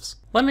elves.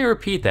 Let me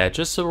repeat that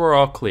just so we're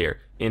all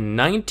clear. In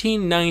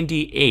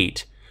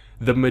 1998,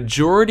 the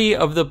majority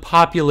of the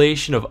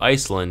population of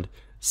Iceland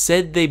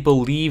said they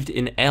believed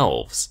in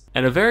elves,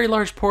 and a very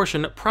large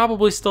portion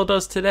probably still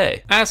does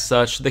today. As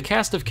such, the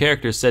cast of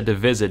characters said to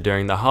visit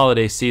during the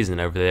holiday season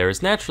over there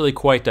is naturally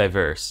quite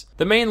diverse.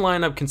 The main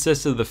lineup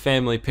consists of the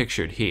family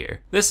pictured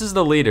here. This is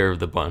the leader of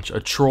the bunch,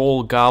 a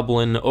troll,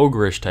 goblin,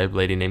 ogreish type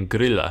lady named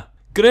Grilla.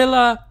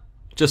 Grilla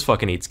just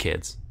fucking eats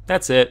kids.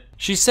 That's it.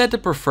 She's said to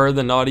prefer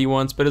the naughty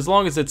ones, but as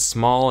long as it's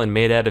small and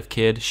made out of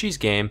kid, she's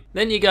game.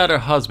 Then you got her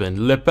husband,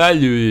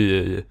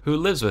 Lepalu, who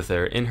lives with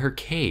her in her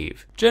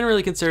cave,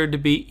 generally considered to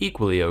be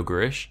equally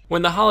ogreish.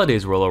 When the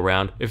holidays roll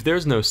around, if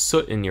there's no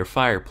soot in your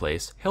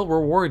fireplace, he'll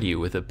reward you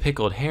with a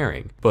pickled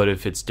herring. But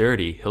if it's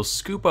dirty, he'll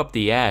scoop up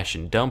the ash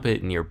and dump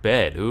it in your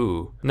bed,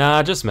 ooh.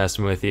 Nah, just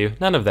messing with you.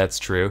 None of that's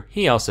true.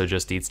 He also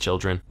just eats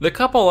children. The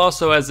couple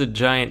also has a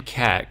giant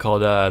cat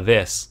called,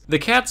 this. The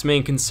cat's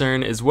main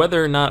concern is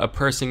whether or not a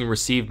person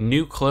received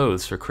new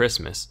clothes for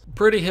Christmas.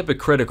 Pretty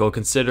hypocritical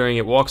considering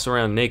it walks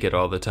around naked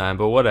all the time,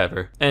 but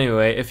whatever.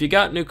 Anyway, if you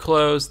got new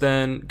clothes,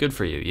 then good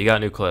for you, you got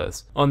new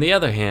clothes. On the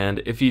other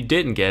hand, if you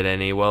didn't get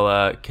any,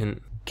 well,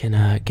 can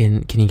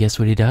you guess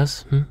what he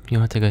does? You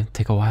want to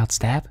take a wild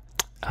stab?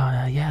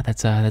 Yeah,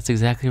 that's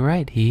exactly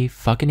right. He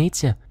fucking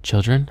eats you.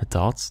 Children,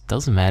 adults,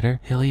 doesn't matter.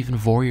 He'll even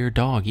vor your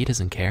dog, he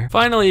doesn't care.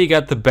 Finally, you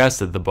got the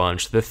best of the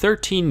bunch, the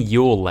 13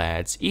 Yule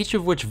lads, each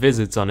of which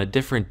visits on a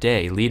different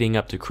day leading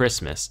up to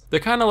Christmas. They're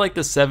kinda like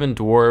the 7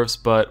 dwarves,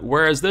 but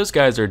whereas those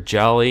guys are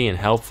jolly and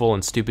helpful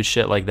and stupid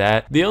shit like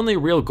that, the only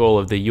real goal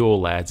of the Yule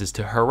lads is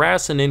to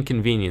harass and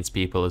inconvenience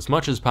people as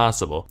much as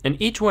possible,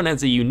 and each one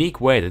has a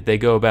unique way that they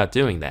go about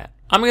doing that.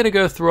 I'm going to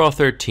go through all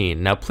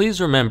 13. Now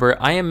please remember,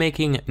 I am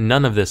making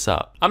none of this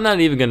up. I'm not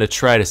even going to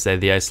try to say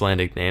the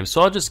Icelandic names,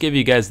 so I'll just give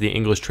you guys the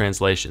English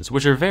translations,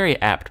 which are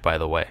very apt by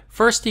the way.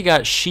 First you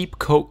got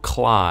Sheepcoat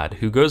Clod,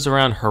 who goes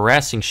around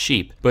harassing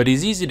sheep, but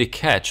he's easy to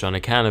catch on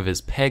account of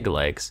his peg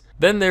legs.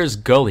 Then there's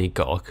Gully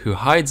Gulk, who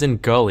hides in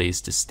gullies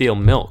to steal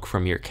milk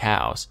from your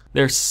cows.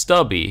 There's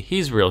Stubby,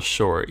 he's real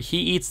short. He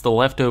eats the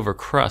leftover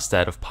crust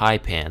out of pie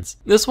pans.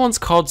 This one's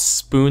called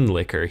Spoon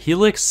Licker, he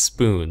licks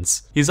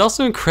spoons. He's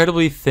also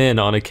incredibly thin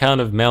on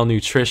account of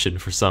malnutrition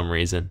for some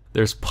reason.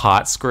 There's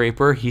Pot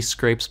Scraper, he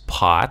scrapes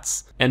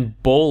pots. And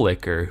Bowl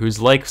Licker,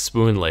 who's like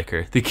Spoon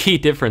Licker. The key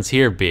difference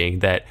here being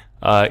that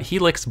he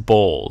licks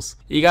bowls.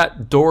 You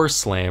got Door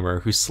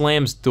Slammer, who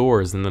slams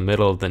doors in the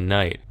middle of the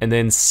night. And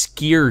then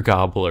Skyr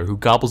Gobbler, who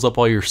gobbles up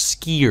all your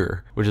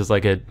skyr, which is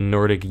like a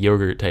Nordic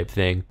yogurt type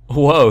thing.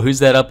 Whoa, who's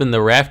that up in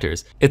the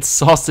rafters? It's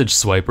Sausage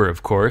Swiper,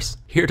 of course.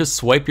 Here to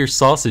swipe your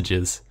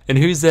sausages. And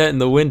who's that in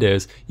the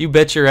windows? You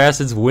bet your ass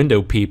it's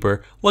Window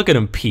Peeper. Look at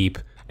him peep.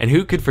 And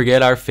who could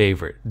forget our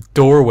favorite,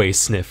 Doorway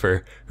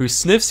Sniffer, who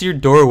sniffs your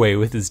doorway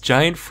with his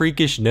giant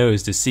freakish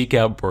nose to seek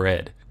out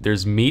bread.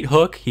 There's Meat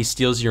Hook, he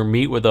steals your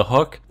meat with a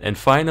hook. And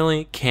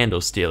finally,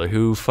 Candle Stealer,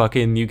 who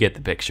fucking, you get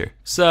the picture.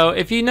 So,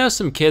 if you know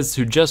some kids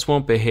who just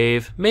won't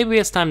behave, maybe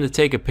it's time to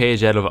take a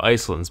page out of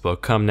Iceland's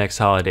book come next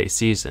holiday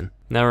season.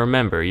 Now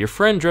remember, your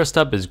friend dressed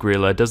up as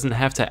Grilla doesn't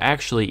have to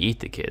actually eat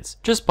the kids.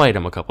 Just bite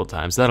them a couple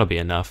times, that'll be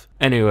enough.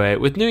 Anyway,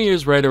 with New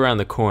Year's right around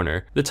the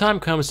corner, the time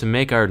comes to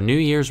make our New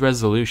Year's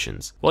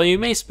resolutions. While you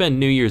may spend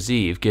New Year's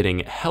Eve getting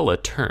hella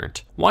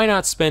turnt, why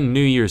not spend New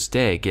Year's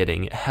Day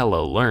getting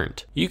hella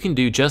learnt? You can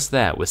do just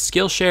that with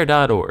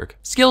Skillshare.org.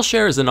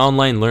 Skillshare is an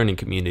online learning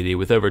community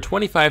with over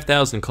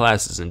 25,000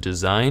 classes in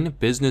design,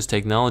 business,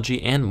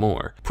 technology, and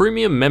more.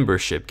 Premium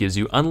membership gives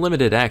you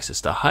unlimited access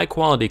to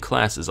high-quality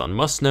classes on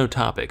must-know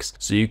topics,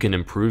 so you can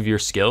improve your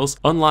skills,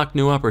 unlock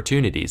new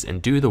opportunities,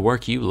 and do the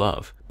work you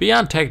love.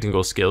 Beyond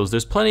technical skills,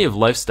 there's plenty of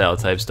lifestyle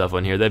type stuff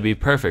on here that'd be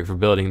perfect for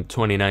building the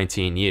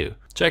 2019 you.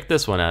 Check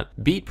this one out.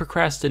 Beat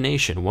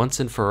procrastination once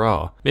and for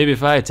all. Maybe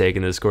if I had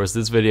taken this course,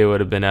 this video would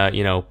have been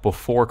out,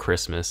 before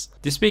Christmas.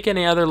 Do you speak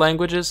any other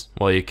languages?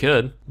 Well, you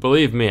could.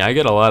 Believe me, I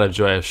get a lot of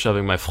joy of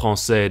shoving my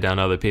français down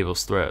other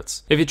people's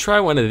throats. If you try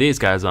one of these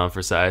guys on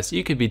for size,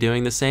 you could be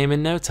doing the same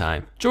in no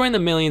time. Join the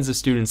millions of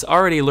students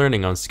already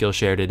learning on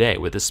Skillshare today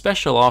with a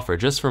special offer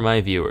just for my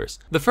viewers.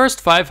 The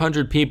first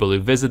 500 people who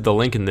visit the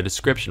link in the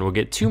description will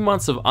get 2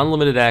 months of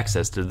unlimited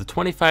access to the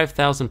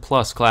 25,000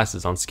 plus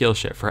classes on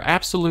Skillshare for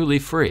absolutely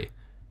free.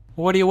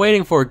 What are you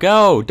waiting for?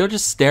 Go! Don't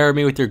just stare at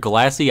me with your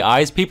glassy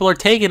eyes. People are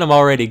taking them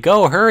already.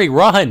 Go, hurry,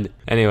 run!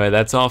 Anyway,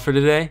 that's all for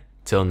today.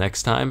 Till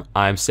next time,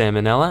 I'm Sam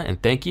and Nella,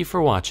 and thank you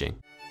for watching.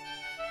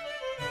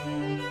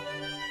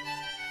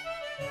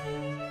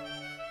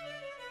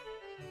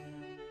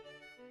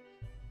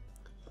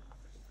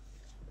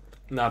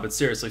 Nah, but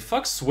seriously,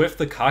 fuck Swift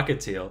the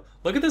cockatiel.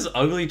 Look at this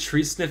ugly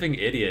tree-sniffing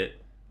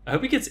idiot. I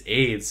hope he gets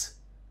AIDS.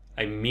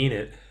 I mean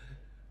it.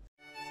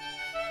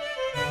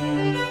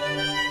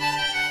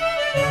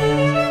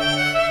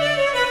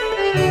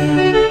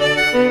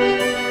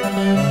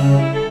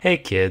 Hey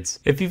kids,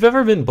 if you've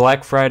ever been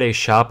Black Friday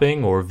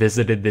shopping or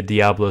visited the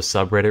Diablo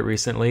subreddit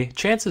recently,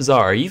 chances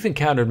are you've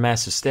encountered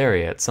mass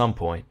hysteria at some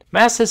point.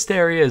 Mass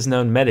hysteria is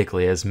known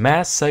medically as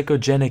mass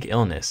psychogenic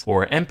illness,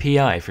 or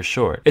MPI for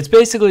short. It's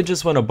basically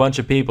just when a bunch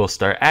of people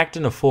start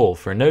acting a fool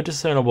for no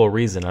discernible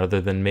reason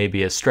other than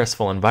maybe a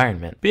stressful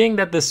environment. Being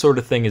that this sort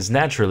of thing is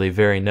naturally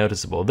very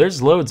noticeable,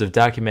 there's loads of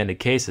documented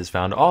cases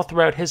found all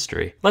throughout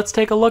history. Let's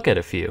take a look at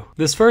a few.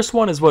 This first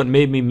one is what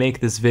made me make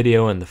this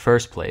video in the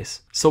first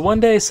place. So one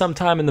day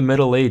sometime in the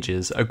Middle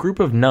Ages, a group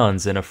of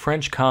nuns in a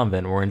French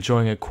convent were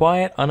enjoying a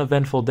quiet,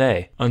 uneventful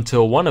day,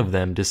 until one of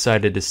them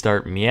decided to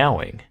start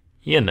meowing.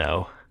 You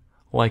know,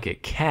 like a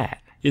cat.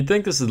 You'd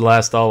think this would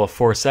last all of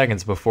 4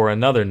 seconds before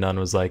another nun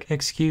was like,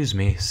 "Excuse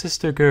me,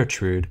 Sister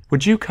Gertrude,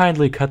 would you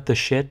kindly cut the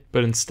shit?"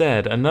 But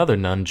instead, another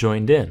nun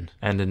joined in,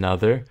 and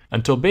another,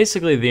 until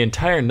basically the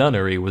entire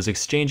nunnery was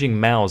exchanging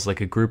mouths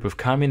like a group of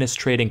communist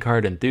trading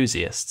card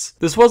enthusiasts.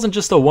 This wasn't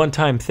just a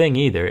one-time thing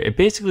either, it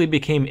basically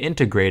became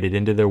integrated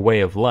into their way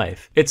of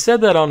life. It's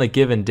said that on a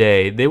given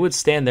day, they would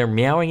stand there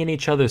meowing in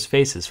each other's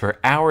faces for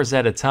hours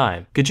at a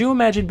time. Could you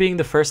imagine being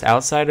the first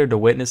outsider to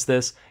witness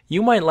this?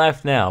 You might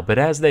laugh now, but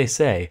as they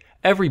say,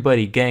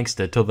 everybody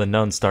gangsta till the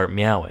nuns start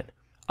meowing.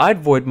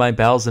 I'd void my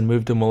bowels and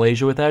move to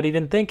Malaysia without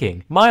even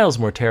thinking. Miles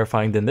more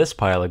terrifying than this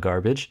pile of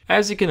garbage.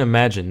 As you can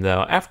imagine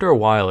though, after a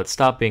while it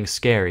stopped being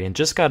scary and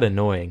just got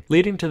annoying,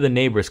 leading to the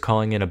neighbors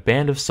calling in a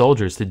band of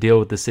soldiers to deal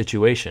with the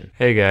situation.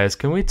 Hey guys,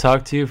 can we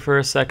talk to you for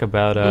a sec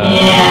about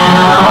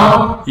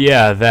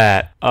Yeah,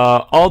 that.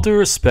 All due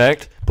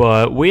respect,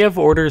 but we have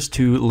orders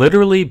to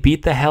literally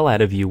beat the hell out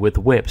of you with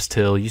whips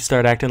till you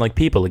start acting like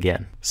people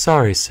again.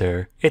 Sorry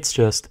sir, it's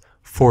just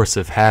force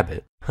of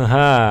habit.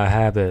 Haha,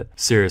 habit.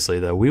 Seriously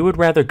though, we would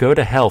rather go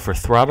to hell for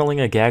throttling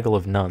a gaggle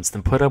of nuns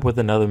than put up with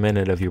another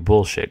minute of your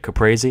bullshit,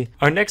 caprese?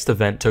 Our next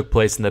event took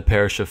place in the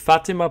parish of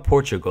Fatima,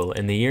 Portugal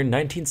in the year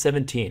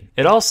 1917.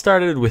 It all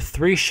started with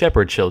 3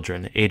 shepherd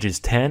children, ages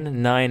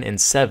 10, 9, and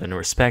 7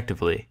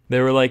 respectively.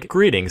 They were like,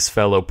 "Greetings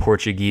fellow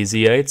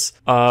Portugueseites.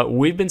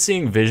 We've been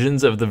seeing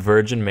visions of the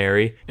Virgin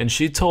Mary, and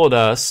she told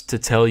us to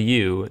tell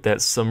you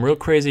that some real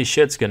crazy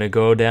shit's gonna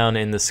go down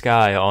in the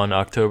sky on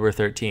October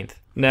 13th.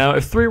 Now,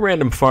 if 3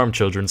 random farm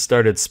children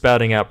started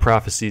spouting out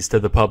prophecies to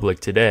the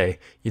public today,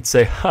 you'd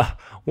say, "Ha,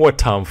 what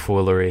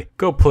tomfoolery.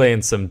 Go play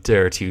in some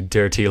dirt, you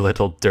dirty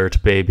little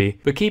dirt baby."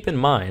 But keep in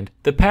mind,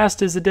 the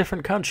past is a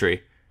different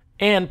country.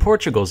 And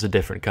Portugal's a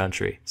different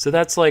country, so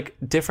that's like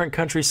different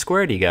countries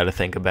squared you gotta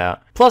think about.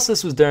 Plus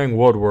this was during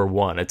World War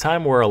I, a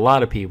time where a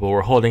lot of people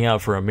were holding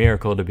out for a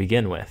miracle to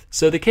begin with.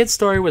 So the kid's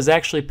story was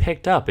actually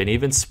picked up and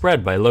even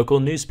spread by local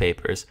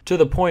newspapers, to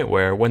the point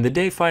where, when the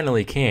day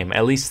finally came,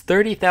 at least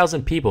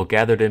 30,000 people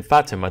gathered in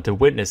Fatima to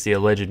witness the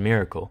alleged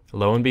miracle.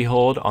 Lo and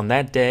behold, on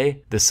that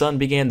day, the sun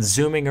began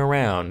zooming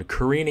around,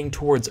 careening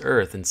towards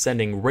Earth and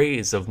sending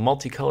rays of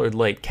multicolored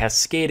light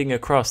cascading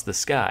across the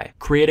sky,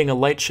 creating a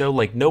light show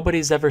like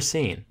nobody's ever seen.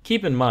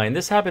 Keep in mind,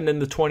 this happened in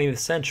the 20th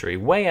century,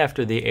 way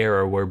after the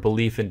era where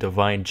belief in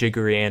divine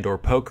jiggery and or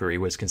pokery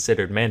was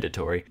considered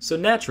mandatory, so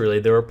naturally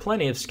there were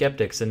plenty of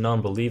skeptics and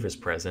non-believers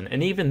present,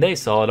 and even they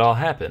saw it all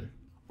happen.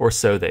 Or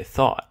so they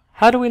thought.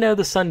 How do we know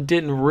the sun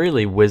didn't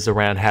really whiz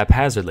around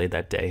haphazardly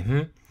that day,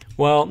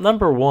 Well,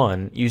 number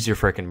 1, use your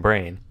frickin'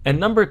 brain. And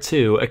number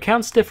 2,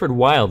 accounts differed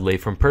wildly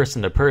from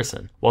person to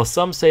person. While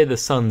some say the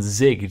sun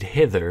zigged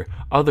hither,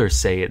 others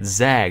say it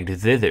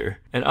zagged thither,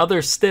 and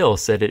others still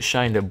said it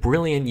shined a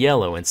brilliant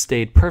yellow and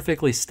stayed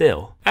perfectly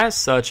still. As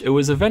such, it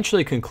was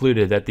eventually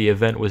concluded that the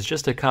event was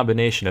just a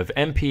combination of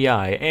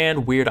MPI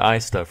and weird eye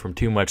stuff from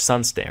too much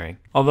sun staring.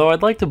 Although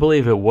I'd like to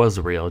believe it was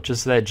real,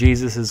 just that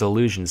Jesus'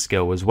 illusion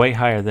skill was way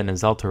higher than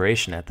his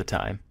alteration at the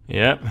time.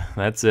 Yep,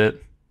 that's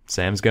it.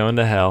 Sam's going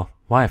to hell.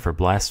 Why, for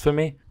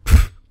blasphemy?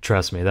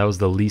 Trust me, that was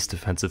the least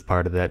offensive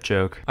part of that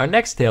joke. Our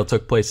next tale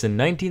took place in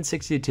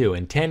 1962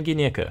 in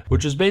Tanganyika,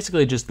 which was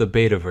basically just the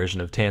beta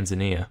version of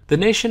Tanzania. The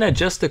nation had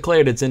just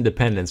declared its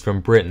independence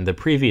from Britain the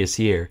previous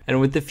year, and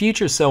with the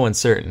future so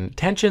uncertain,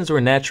 tensions were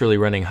naturally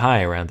running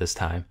high around this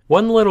time.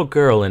 One little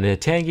girl in a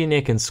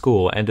Tanganyikan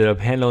school ended up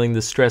handling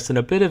the stress in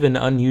a bit of an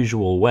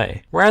unusual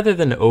way. Rather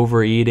than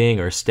overeating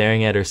or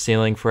staring at her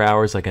ceiling for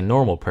hours like a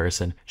normal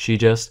person, she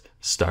just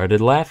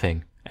started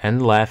laughing,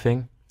 and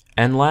laughing,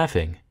 and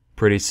laughing.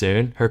 Pretty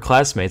soon, her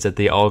classmates at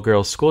the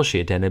all-girls school she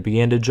attended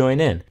began to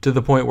join in, to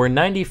the point where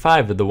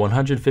 95 of the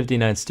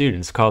 159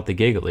 students caught the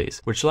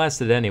gigglies, which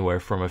lasted anywhere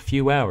from a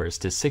few hours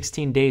to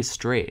 16 days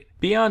straight.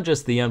 Beyond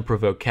just the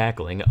unprovoked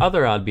cackling,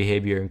 other odd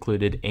behavior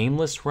included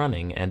aimless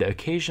running and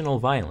occasional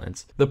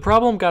violence. The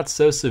problem got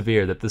so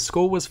severe that the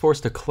school was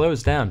forced to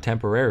close down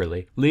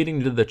temporarily,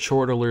 leading to the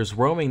chortlers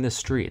roaming the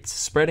streets,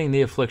 spreading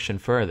the affliction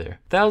further.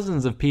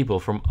 Thousands of people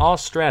from all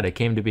strata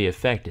came to be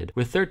affected,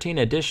 with 13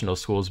 additional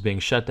schools being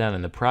shut down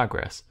in the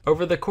progress.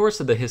 Over the course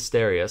of the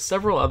hysteria,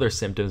 several other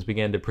symptoms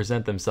began to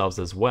present themselves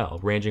as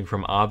well, ranging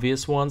from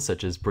obvious ones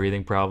such as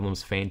breathing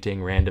problems,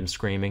 fainting, random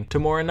screaming, to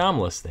more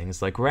anomalous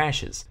things like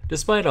rashes.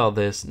 Despite all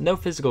this, no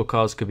physical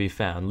cause could be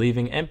found,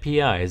 leaving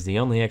MPI as the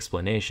only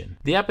explanation.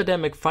 The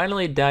epidemic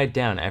finally died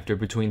down after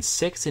between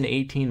 6 and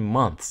 18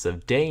 months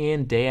of day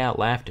in, day out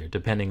laughter,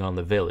 depending on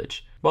the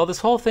village. While this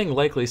whole thing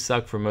likely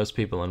sucked for most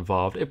people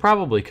involved, it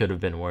probably could have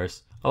been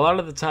worse. A lot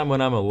of the time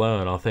when I'm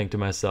alone, I'll think to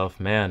myself,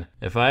 man,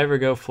 if I ever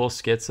go full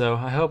schizo,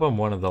 I hope I'm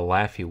one of the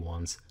laughy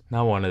ones,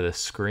 not one of the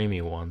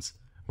screamy ones.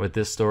 With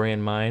this story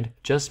in mind,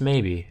 just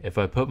maybe, if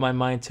I put my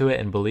mind to it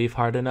and believe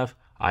hard enough,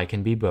 I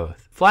can be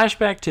both.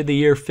 Flashback to the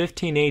year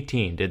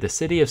 1518 to the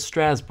city of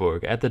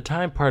Strasbourg, at the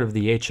time part of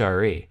the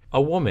HRE.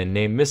 A woman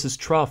named Mrs.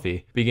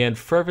 Trophy began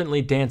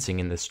fervently dancing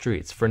in the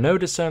streets for no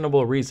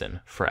discernible reason,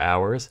 for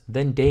hours,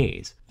 then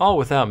days. All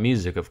without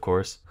music, of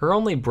course. Her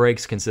only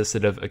breaks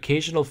consisted of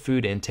occasional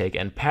food intake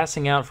and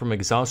passing out from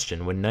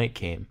exhaustion when night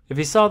came. If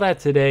you saw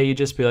that today, you'd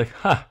just be like,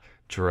 ha!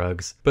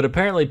 Drugs. But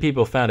apparently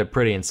people found it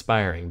pretty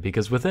inspiring,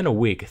 because within a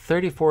week,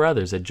 34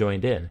 others had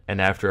joined in, and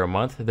after a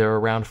month, there were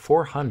around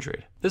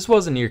 400. This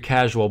wasn't your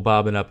casual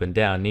bobbing up and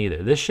down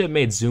neither. This shit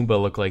made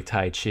Zumba look like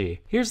Tai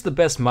Chi. Here's the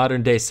best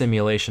modern day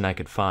simulation I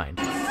could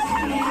find.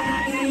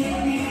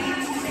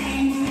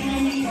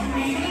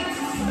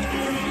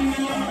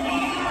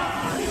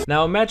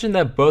 Now imagine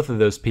that both of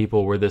those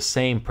people were the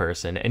same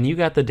person and you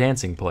got the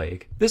dancing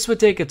plague. This would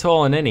take a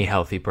toll on any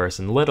healthy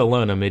person, let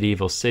alone a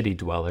medieval city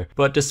dweller.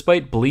 But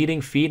despite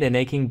bleeding feet and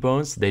aching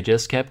bones, they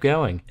just kept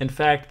going. In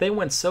fact, they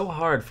went so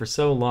hard for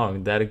so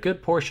long that a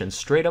good portion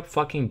straight up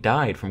fucking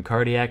died from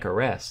cardiac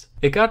arrest.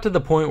 It got to the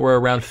point where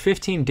around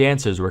 15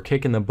 dancers were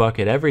kicking the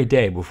bucket every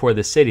day before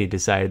the city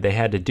decided they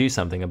had to do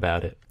something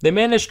about it. They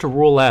managed to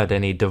rule out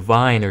any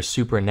divine or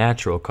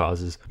supernatural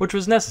causes, which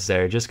was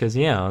necessary just because,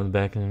 you know,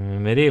 back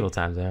in medieval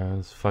times, it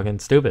was fucking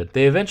stupid.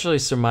 They eventually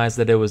surmised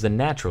that it was a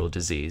natural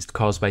disease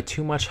caused by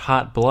too much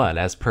hot blood,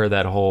 as per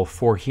that whole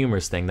four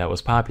humors thing that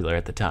was popular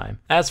at the time.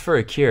 As for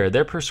a cure,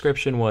 their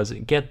prescription was,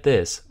 get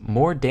this,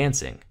 more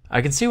dancing.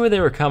 I can see where they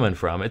were coming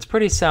from. It's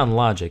pretty sound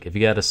logic. If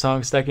you got a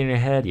song stuck in your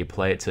head, you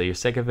play it till you're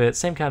sick of it,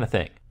 same kind of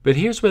thing. But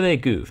here's where they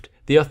goofed.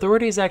 The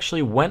authorities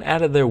actually went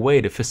out of their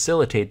way to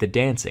facilitate the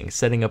dancing,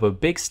 setting up a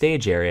big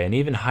stage area and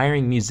even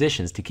hiring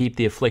musicians to keep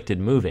the afflicted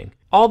moving.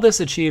 All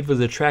this achieved was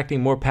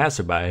attracting more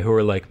passerby who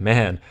were like,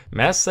 man,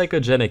 mass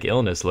psychogenic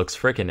illness looks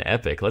frickin'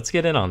 epic, let's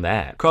get in on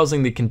that,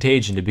 causing the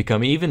contagion to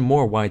become even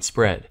more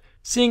widespread.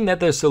 Seeing that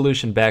their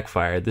solution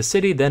backfired, the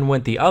city then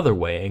went the other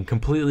way and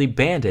completely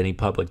banned any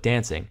public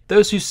dancing.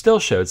 Those who still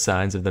showed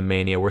signs of the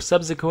mania were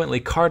subsequently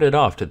carted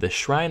off to the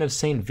shrine of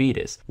St.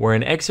 Vitus, where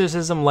an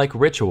exorcism-like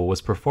ritual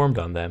was performed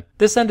on them.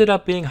 This ended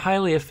up being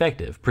highly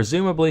effective,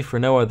 presumably for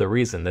no other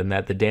reason than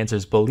that the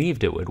dancers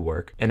believed it would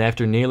work, and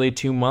after nearly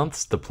 2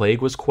 months, the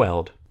plague was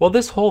quelled. While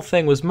this whole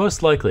thing was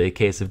most likely a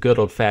case of good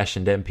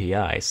old-fashioned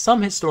MPI,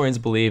 some historians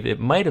believe it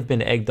might have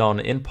been egged on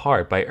in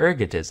part by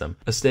ergotism,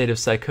 a state of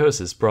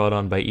psychosis brought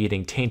on by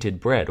eating tainted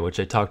bread, which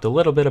I talked a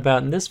little bit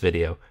about in this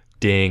video.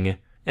 Ding!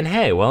 And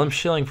hey, while I'm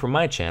shilling for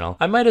my channel,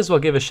 I might as well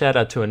give a shout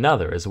out to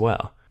another as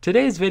well.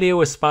 Today's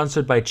video is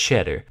sponsored by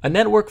Cheddar, a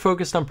network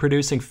focused on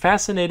producing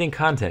fascinating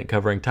content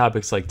covering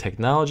topics like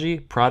technology,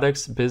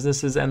 products,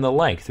 businesses, and the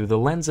like through the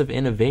lens of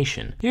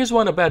innovation. Here's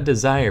one about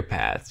desire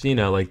paths, you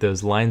know, like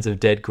those lines of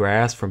dead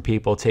grass from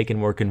people taking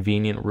more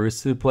convenient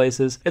routes through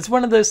places. It's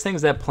one of those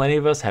things that plenty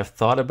of us have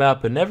thought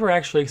about but never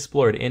actually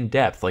explored in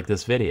depth like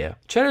this video.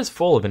 Cheddar's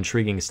full of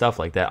intriguing stuff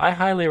like that. I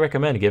highly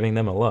recommend giving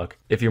them a look.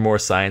 If you're more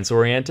science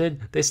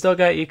oriented, they still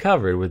got you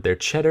covered with their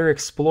Cheddar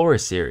Explorer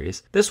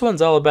series. This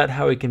one's all about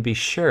how we can be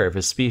sure if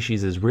a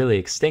species is really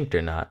extinct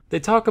or not. They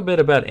talk a bit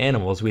about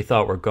animals we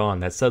thought were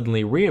gone that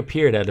suddenly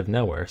reappeared out of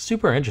nowhere.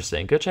 Super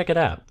interesting, go check it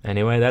out.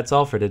 Anyway, that's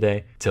all for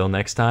today. Till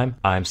next time,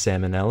 I'm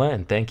Sam and Nella,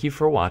 and thank you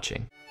for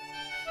watching.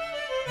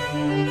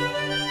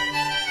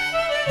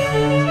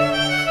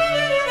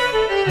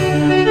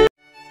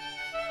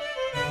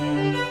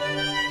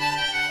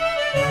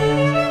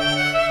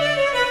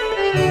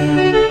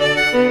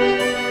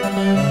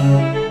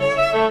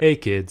 Hey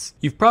kids,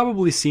 you've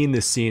probably seen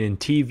this scene in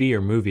TV or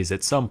movies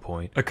at some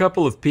point. A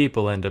couple of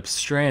people end up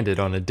stranded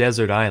on a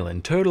desert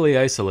island, totally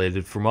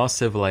isolated from all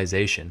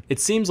civilization.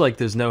 It seems like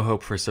there's no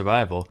hope for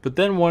survival, but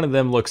then one of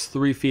them looks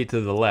 3 feet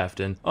to the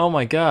left and, oh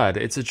my god,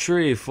 it's a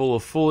tree full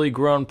of fully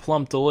grown,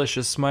 plump,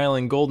 delicious,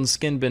 smiling,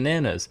 golden-skinned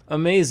bananas.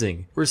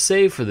 Amazing. We're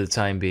saved for the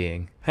time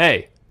being.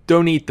 Hey,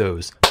 don't eat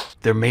those.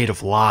 They're made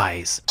of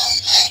lies.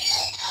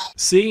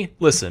 See?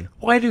 Listen,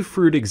 why do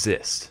fruit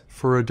exist?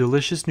 For a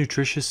delicious,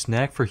 nutritious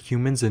snack for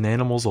humans and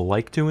animals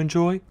alike to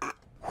enjoy?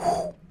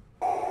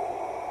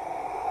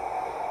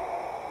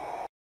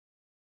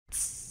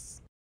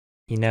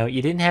 You know,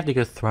 you didn't have to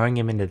go throwing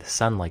him into the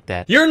sun like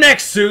that. You're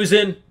next,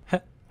 Susan!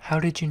 How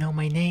did you know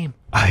my name?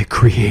 I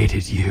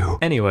created you.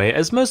 Anyway,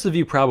 as most of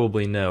you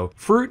probably know,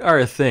 fruit are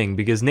a thing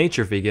because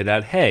nature figured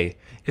out, hey,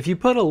 if you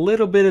put a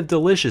little bit of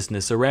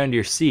deliciousness around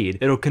your seed,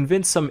 it'll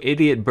convince some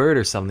idiot bird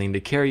or something to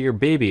carry your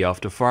baby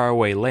off to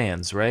faraway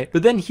lands, right?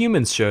 But then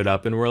humans showed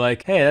up and were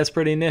like, hey, that's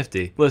pretty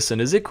nifty. Listen,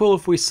 is it cool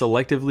if we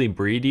selectively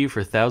breed you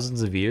for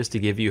thousands of years to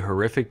give you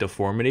horrific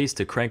deformities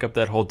to crank up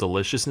that whole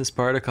deliciousness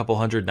part a couple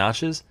hundred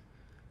notches?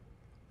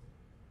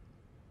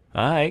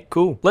 Alright,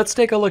 cool. Let's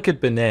take a look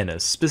at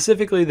bananas,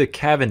 specifically the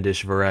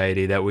Cavendish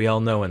variety that we all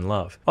know and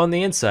love. On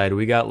the inside,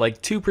 we got like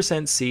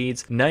 2%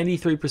 seeds,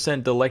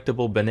 93%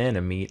 delectable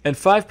banana meat, and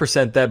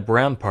 5% that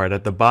brown part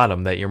at the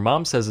bottom that your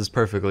mom says is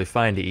perfectly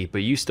fine to eat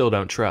but you still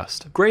don't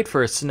trust. Great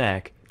for a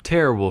snack.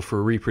 Terrible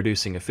for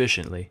reproducing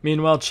efficiently.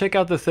 Meanwhile, check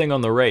out the thing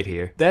on the right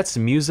here. That's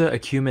Musa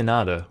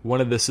acuminata, one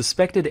of the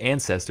suspected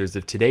ancestors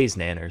of today's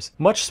nanners.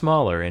 Much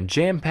smaller and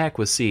jam-packed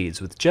with seeds,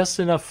 with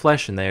just enough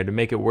flesh in there to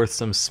make it worth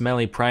some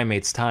smelly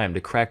primate's time to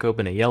crack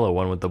open a yellow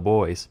one with the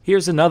boys.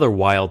 Here's another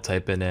wild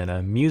type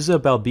banana, Musa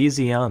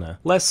balbesiana.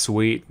 Less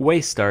sweet, way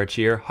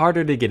starchier,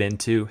 harder to get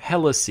into,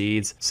 hella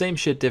seeds, same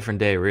shit different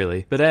day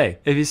really. But hey,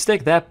 if you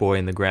stick that boy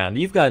in the ground,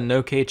 you've got an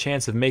okay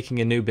chance of making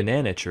a new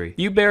banana tree.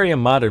 You bury a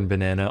modern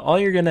banana, all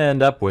you're gonna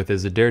end up with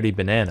is a dirty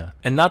banana.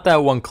 And not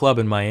that one club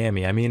in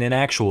Miami, I mean an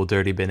actual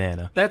dirty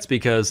banana. That's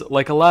because,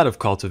 like a lot of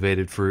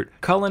cultivated fruit,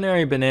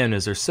 culinary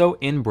bananas are so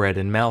inbred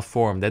and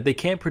malformed that they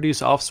can't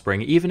produce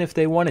offspring even if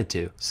they wanted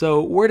to.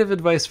 So, word of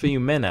advice for you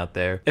men out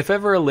there, if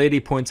ever a lady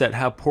points out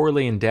how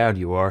poorly endowed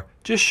you are,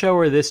 just show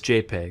her this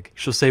JPEG.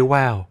 She'll say,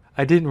 wow,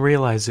 I didn't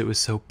realize it was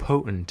so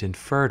potent and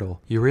fertile.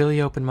 You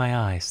really opened my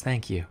eyes,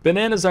 thank you.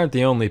 Bananas aren't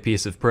the only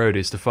piece of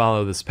produce to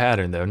follow this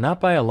pattern though,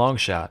 not by a long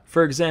shot.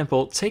 For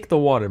example, take the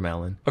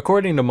watermelon.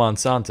 According to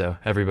Monsanto,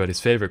 everybody's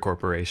favorite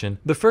corporation,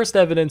 the first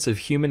evidence of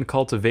human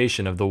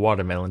cultivation of the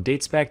watermelon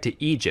dates back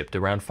to Egypt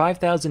around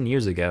 5,000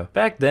 years ago.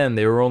 Back then,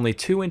 they were only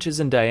 2 inches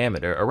in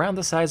diameter, around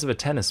the size of a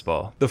tennis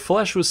ball. The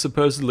flesh was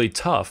supposedly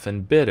tough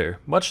and bitter,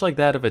 much like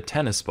that of a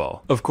tennis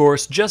ball. Of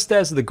course, just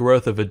as the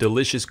growth of a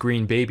delicious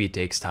green baby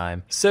takes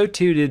time, so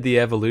too did the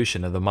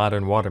evolution of the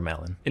modern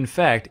watermelon. In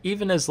fact,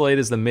 even as late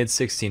as the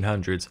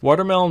mid-1600s,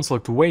 watermelons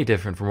looked way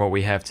different from what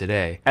we have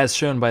today, as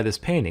shown by this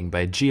painting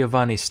by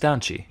Giovanni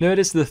Stanchi.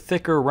 Notice the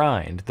thicker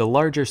rind, the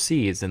larger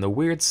seeds, and the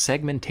weird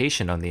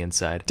segmentation on the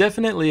inside.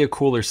 Definitely a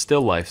cooler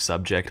still life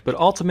subject, but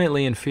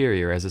ultimately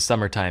inferior as a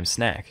summertime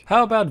snack.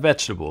 How about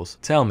vegetables?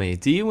 Tell me,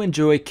 do you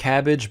enjoy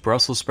cabbage,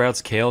 Brussels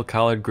sprouts, kale,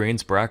 collard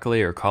greens,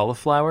 broccoli, or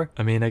cauliflower?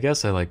 I mean, I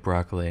guess I like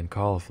broccoli and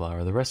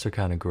cauliflower. The rest are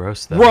kind of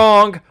gross though.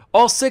 Wrong!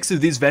 All 6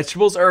 of these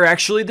vegetables are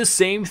actually the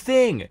same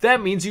thing.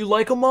 That means you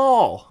like them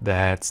all.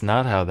 That's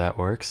not how that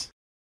works.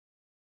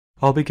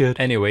 I'll be good.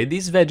 Anyway,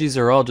 these veggies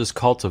are all just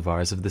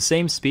cultivars of the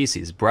same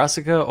species,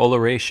 Brassica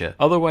oleracea,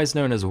 otherwise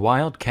known as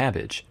wild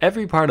cabbage.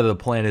 Every part of the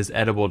plant is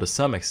edible to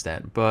some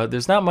extent, but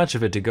there's not much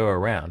of it to go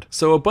around.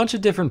 So a bunch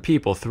of different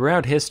people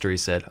throughout history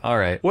said,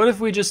 alright, what if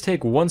we just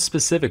take one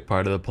specific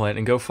part of the plant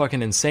and go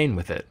fucking insane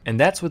with it? And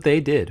that's what they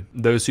did.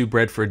 Those who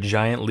bred for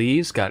giant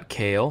leaves got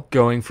kale,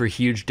 going for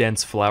huge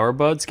dense flower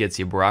buds gets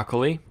you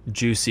broccoli,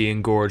 juicy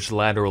engorged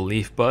lateral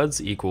leaf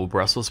buds equal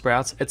Brussels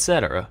sprouts,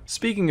 etc.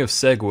 Speaking of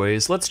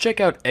segues, let's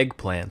check out eggplants.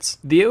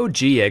 The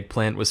OG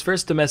eggplant was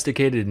first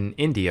domesticated in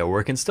India,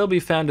 where it can still be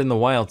found in the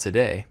wild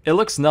today. It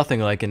looks nothing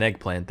like an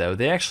eggplant though,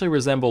 they actually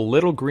resemble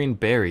little green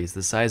berries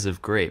the size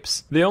of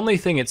grapes. The only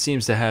thing it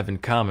seems to have in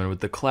common with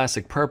the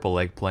classic purple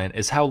eggplant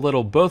is how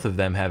little both of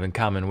them have in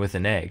common with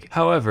an egg.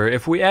 However,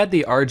 if we add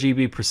the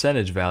RGB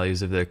percentage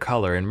values of their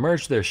color and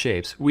merge their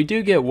shapes, we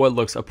do get what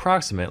looks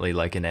approximately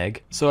like an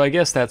egg, so I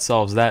guess that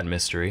solves that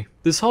mystery.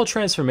 This whole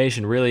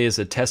transformation really is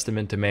a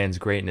testament to man's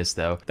greatness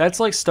though.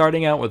 That's like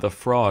starting out with a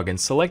frog and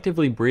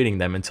selectively breeding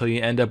them until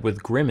you end up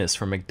with Grimace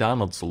from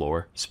McDonald's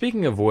lore.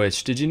 Speaking of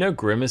which, did you know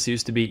Grimace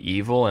used to be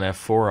evil and have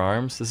 4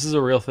 arms? This is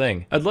a real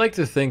thing. I'd like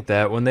to think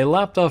that when they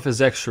lopped off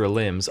his extra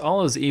limbs,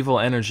 all his evil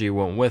energy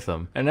went with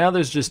him, and now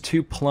there's just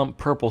 2 plump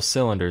purple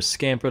cylinders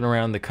scampering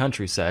around the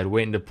countryside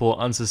waiting to pull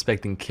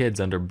unsuspecting kids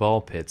under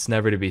ball pits,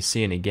 never to be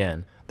seen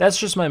again. That's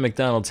just my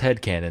McDonald's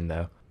headcanon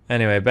though.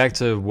 Anyway, back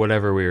to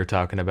whatever we were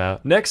talking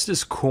about. Next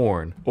is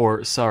corn,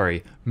 or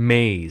sorry,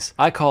 maize.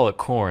 I call it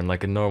corn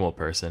like a normal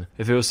person.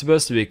 If it was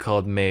supposed to be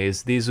called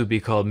maize, these would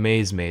be called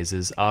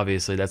maize-mazes.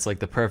 Obviously, that's like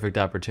the perfect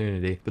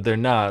opportunity, but they're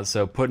not,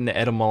 so put an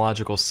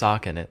etymological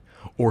sock in it.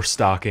 Or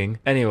stocking.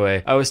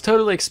 Anyway, I was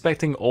totally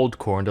expecting old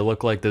corn to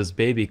look like those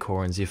baby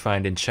corns you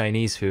find in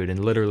Chinese food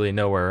and literally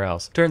nowhere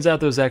else. Turns out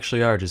those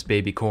actually are just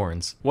baby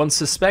corns. One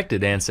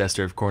suspected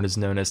ancestor of corn is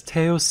known as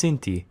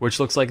teosinte, which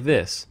looks like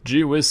this.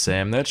 Gee whiz,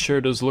 Sam, that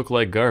sure does look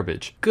like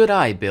garbage. Good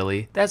eye,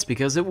 Billy. That's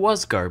because it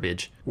was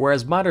garbage.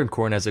 Whereas modern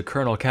corn has a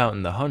kernel count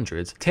in the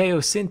hundreds,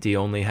 teosinte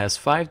only has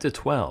 5 to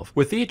 12,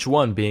 with each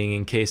one being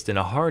encased in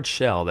a hard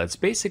shell that's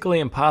basically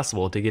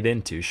impossible to get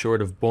into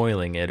short of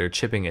boiling it or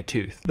chipping a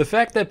tooth. The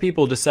fact that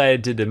people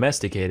decided to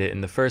domesticate it in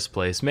the first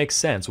place makes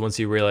sense once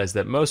you realize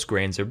that most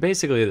grains are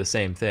basically the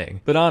same thing.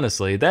 But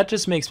honestly, that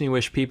just makes me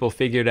wish people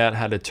figured out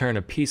how to turn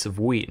a piece of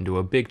wheat into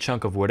a big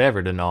chunk of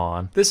whatever to gnaw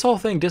on. This whole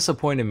thing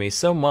disappointed me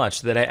so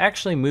much that I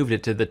actually moved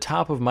it to the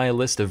top of my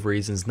list of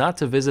reasons not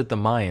to visit the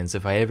Mayans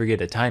if I ever get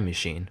a time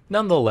machine.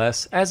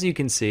 Nonetheless, as you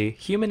can see,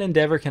 human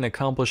endeavor can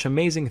accomplish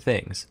amazing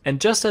things.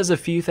 And just as a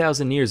few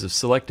thousand years of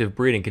selective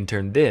breeding can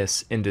turn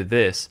this into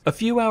this, a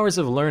few hours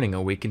of learning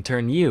a week can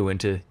turn you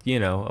into, you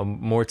know, a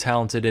more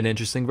talented and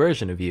interesting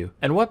version of you.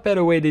 And what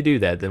better way to do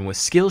that than with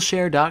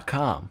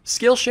Skillshare.com?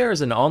 Skillshare is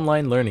an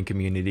online learning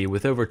community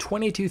with over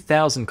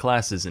 22,000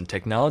 classes in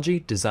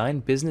technology,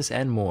 design, business,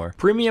 and more.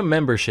 Premium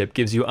membership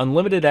gives you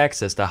unlimited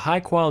access to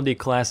high-quality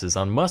classes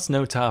on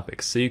must-know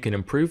topics so you can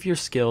improve your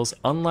skills,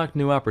 unlock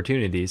new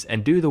opportunities,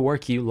 and do the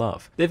work you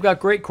love. They've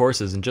got great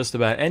courses in just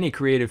about any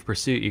creative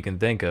pursuit you can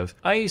think of.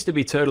 I used to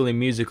be totally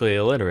musically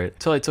illiterate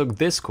till I took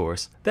this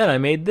course. Then I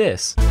made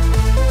this.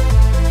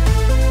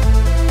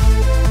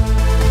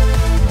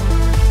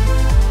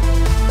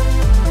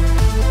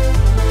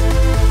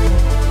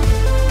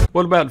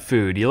 What about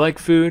food? You like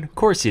food? Of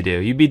course you do.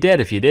 You'd be dead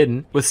if you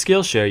didn't. With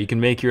Skillshare, you can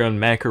make your own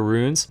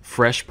macaroons,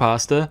 fresh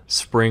pasta,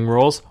 spring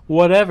rolls,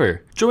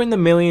 whatever. Join the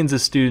millions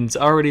of students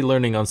already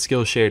learning on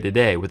Skillshare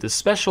today with a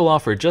special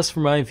offer just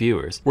for my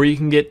viewers, where you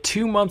can get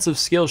 2 months of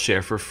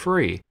Skillshare for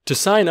free. To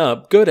sign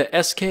up, go to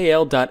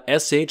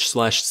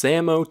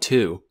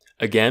skl.sh/samo2.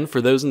 Again,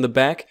 for those in the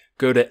back,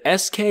 go to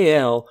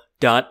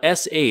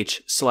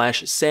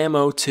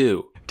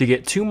skl.sh/samo2. To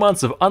get 2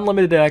 months of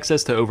unlimited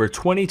access to over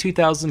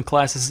 22,000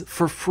 classes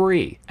for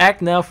free.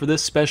 Act now for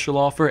this special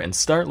offer and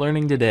start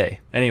learning today.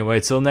 Anyway,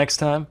 till next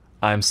time,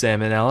 I'm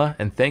Sam and Nella,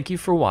 and thank you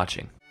for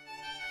watching.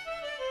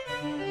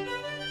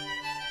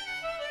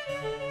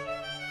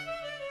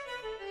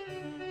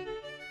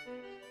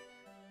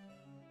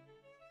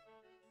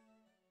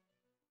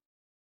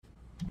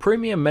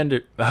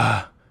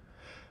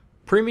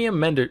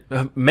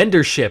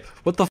 Mentorship.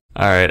 What the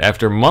Alright,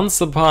 after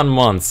months upon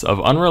months of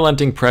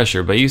unrelenting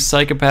pressure by you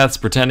psychopaths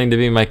pretending to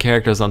be my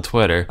characters on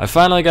Twitter, I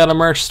finally got a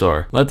merch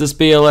store. Let this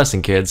be a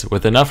lesson, kids.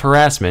 With enough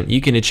harassment,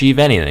 you can achieve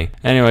anything.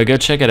 Anyway, go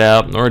check it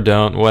out, or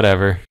don't,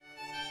 whatever.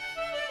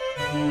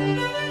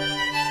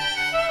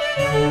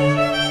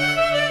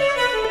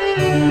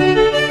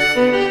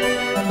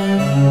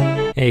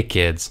 Hey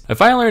kids,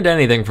 if I learned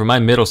anything from my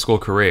middle school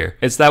career,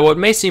 it's that what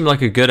may seem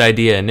like a good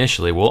idea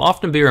initially will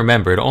often be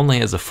remembered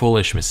only as a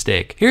foolish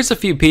mistake. Here's a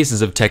few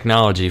pieces of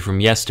technology from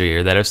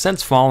yesteryear that have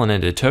since fallen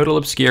into total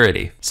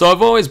obscurity. So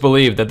I've always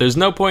believed that there's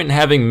no point in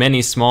having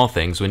many small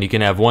things when you can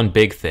have one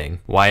big thing.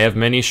 Why have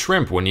many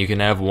shrimp when you can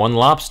have one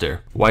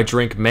lobster? Why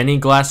drink many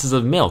glasses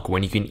of milk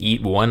when you can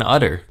eat one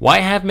udder? Why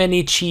have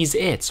many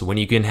cheese-its when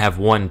you can have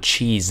one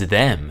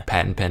cheese-them?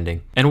 Patent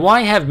pending. And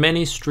why have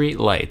many street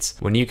lights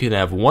when you can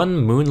have one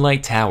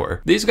moonlight tower?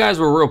 These guys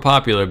were real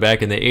popular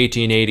back in the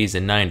 1880s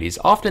and 90s,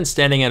 often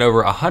standing at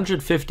over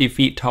 150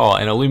 feet tall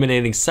and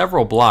illuminating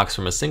several blocks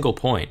from a single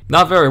point.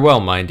 Not very well,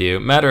 mind you.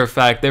 Matter of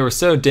fact, they were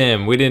so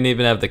dim, we didn't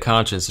even have the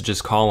conscience to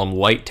just call them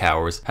light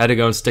towers. Had to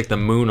go and stick the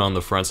moon on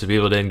the front so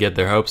people didn't get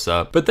their hopes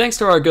up. But thanks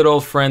to our good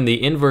old friend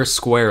the inverse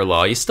square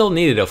law, you still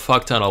needed a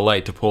fuck ton of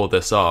light to pull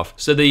this off.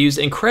 So they used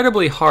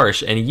incredibly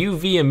harsh and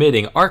UV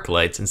emitting arc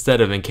lights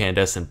instead of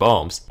incandescent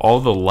bulbs. All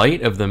the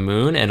light of the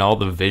moon and all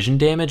the vision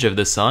damage of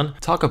the sun,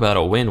 talk about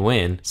a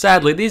win-win.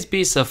 Sadly, these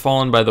beasts have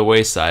fallen by the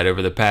wayside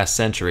over the past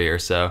century or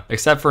so,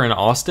 except for in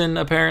Austin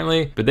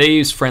apparently, but they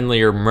use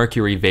friendlier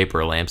mercury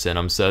vapor lamps in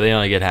them, so they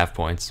only get half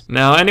points.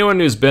 Now, anyone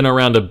who's been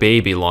around a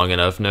baby long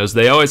enough knows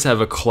they always have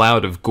a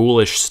cloud of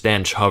ghoulish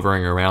stench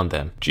hovering around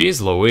them.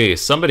 Jeez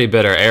Louise, somebody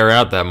better air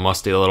out that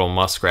musty little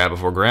muskrat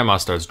before grandma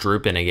starts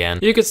drooping again.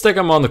 You could stick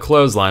him on the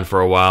clothesline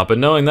for a while, but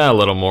knowing that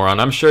little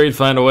moron, I'm sure he'd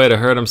find a way to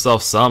hurt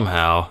himself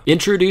somehow.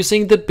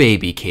 Introducing the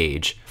baby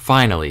cage.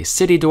 Finally,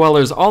 city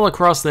dwellers all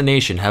across the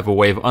nation have a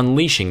way of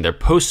unleashing their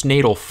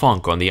postnatal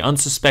funk on the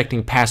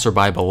unsuspecting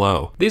passerby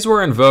below. These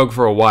were in vogue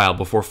for a while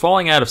before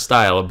falling out of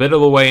style a bit of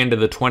the way into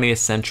the 20th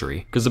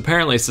century, because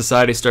apparently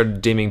society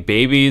started deeming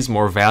babies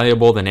more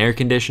valuable than air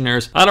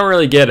conditioners. I don't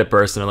really get it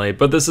personally,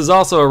 but this is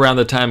also around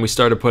the time we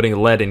started putting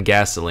lead in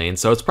gasoline,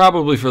 so it's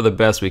probably for the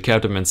best we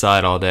kept them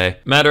inside all day.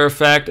 Matter of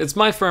fact, it's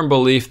my firm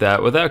belief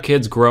that without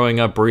kids growing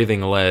up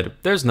breathing lead,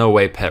 there's no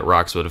way pet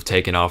rocks would have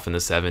taken off in the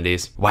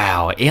 70s.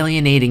 Wow,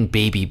 alienating fighting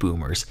baby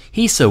boomers.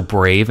 He's so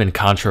brave and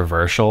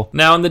controversial.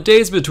 Now, in the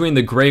days between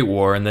the Great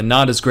War and the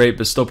not as great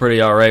but still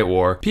pretty alright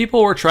war,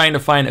 people were trying to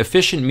find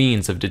efficient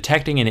means of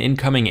detecting an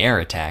incoming air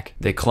attack.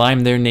 They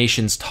climbed their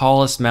nation's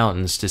tallest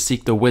mountains to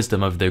seek the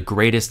wisdom of their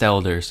greatest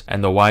elders,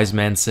 and the wise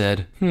men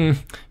said,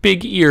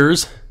 big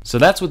ears. So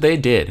that's what they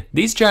did.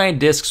 These giant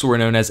discs were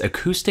known as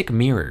acoustic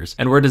mirrors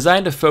and were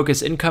designed to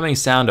focus incoming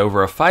sound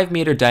over a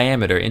 5-meter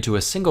diameter into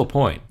a single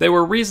point. They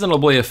were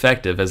reasonably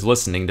effective as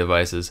listening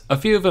devices. A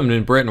few of them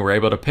in Britain were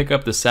able to pick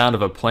up the sound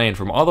of a plane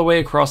from all the way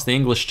across the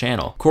English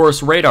Channel. Of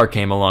course, radar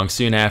came along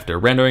soon after,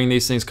 rendering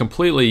these things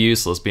completely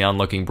useless beyond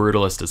looking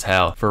brutalist as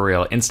hell. For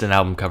real, instant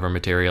album cover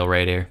material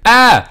right here.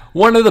 Ah!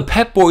 One of the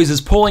Pep Boys is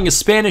pulling a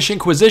Spanish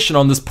Inquisition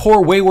on this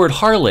poor wayward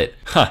harlot.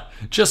 Huh.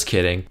 Just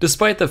kidding.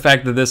 Despite the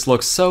fact that this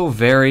looks so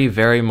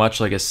very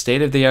much like a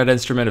state-of-the-art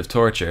instrument of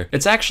torture,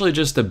 it's actually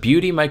just a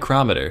beauty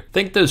micrometer.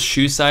 Think those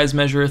shoe size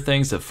measure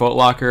things at Foot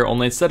Locker,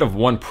 only instead of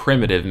one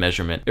primitive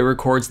measurement, it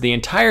records the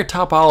entire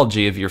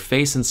topology of your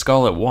face and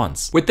skull at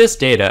once. With this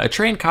data, a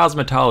trained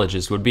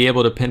cosmetologist would be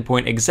able to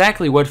pinpoint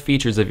exactly what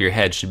features of your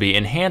head should be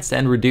enhanced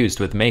and reduced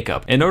with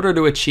makeup in order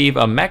to achieve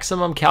a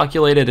maximum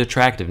calculated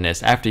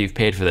attractiveness after you've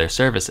paid for their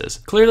services.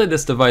 Clearly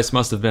this device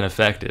must have been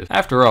effective.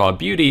 After all,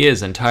 beauty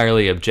is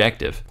entirely objective.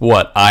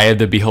 What, eye of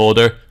the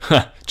beholder?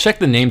 Check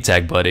the name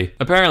tag, buddy.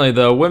 Apparently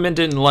though, women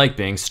didn't like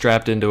being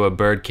strapped into a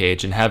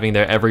birdcage and having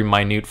their every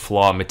minute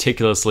flaw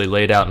meticulously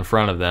laid out in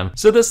front of them,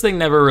 so this thing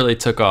never really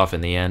took off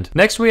in the end.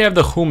 Next we have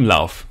the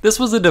Humlauf. This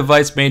was a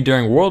device made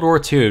during World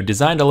War II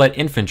designed to let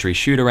infantry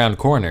shoot around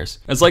corners.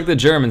 It's like the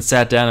Germans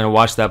sat down and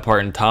watched that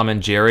part in Tom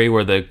and Jerry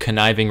where the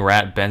conniving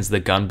rat bends the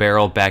gun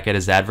barrel back at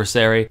his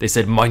adversary. They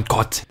said, "Mein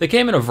Gott." They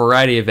came in a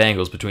variety of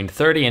angles between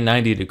 30 and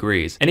 90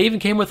 degrees, and even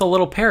came with a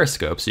little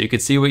periscope so you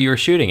could see what you were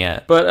shooting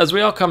at. But as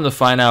we all come to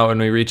find out when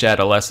we reach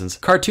adolescence,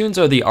 cartoons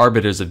are the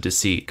arbiters of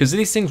deceit, because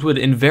these things would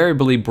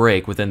invariably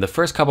break within the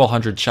first couple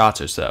hundred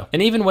shots or so.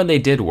 And even when they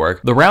did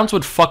work, the rounds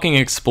would fucking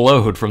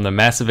explode from the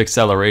massive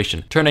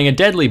acceleration, turning a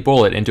deadly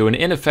bullet into an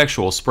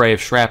ineffectual spray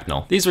of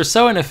shrapnel. These were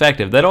so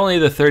ineffective that only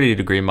the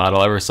 30-degree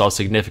model ever saw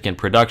significant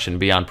production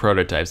beyond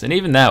prototypes, and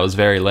even that was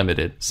very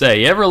limited.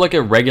 Say, you ever look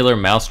at regular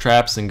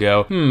mousetraps and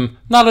go,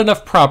 not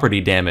enough property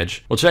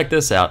damage? Well, check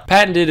this out.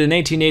 Patented in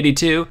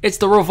 1882, it's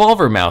the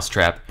revolver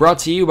mousetrap, brought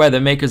to you by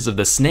the makers of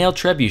the snail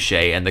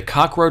trebuchet and the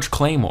cockroach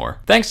claymore.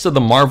 Thanks to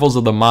the marvels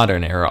of the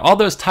modern era, all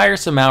those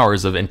tiresome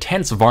hours of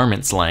intense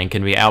varmint slang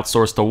can be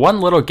outsourced to one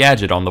little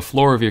gadget on the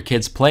floor of your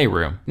kid's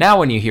playroom. Now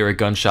when you hear a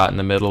gunshot in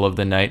the middle of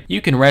the night,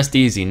 you can rest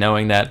easy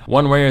knowing that,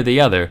 one way or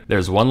the other,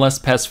 there's one less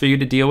pest for you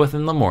to deal with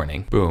in the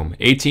morning. Boom.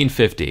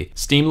 1850.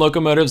 Steam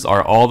locomotives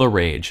are all the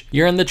rage.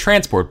 You're in the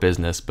transport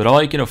business, but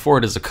all you can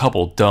afford is a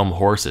couple dumb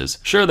horses.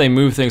 Sure, they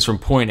move things from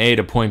point A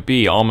to point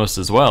B almost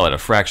as well at a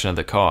fraction of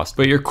the cost,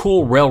 but your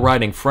cool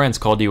rail-riding friends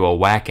called you a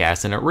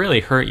whack-ass and it really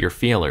hurt your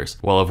feelers.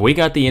 Well, have we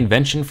got the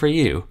invention for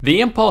you?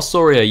 The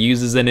Impulsoria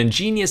uses an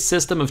ingenious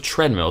system of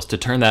treadmills to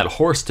turn that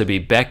horse to be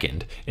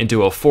beckoned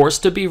into a force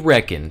to be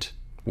reckoned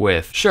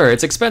with. Sure,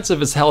 it's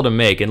expensive as hell to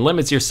make and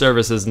limits your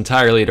services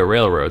entirely to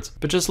railroads,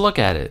 but just look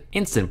at it.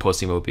 Instant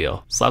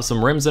pussymobile. Slap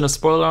some rims and a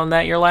spoiler on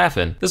that, you're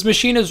laughing. This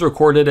machine is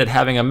recorded at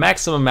having a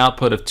maximum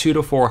output of 2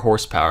 to 4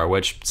 horsepower,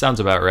 which sounds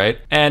about right,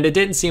 and it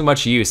didn't see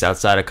much use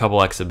outside a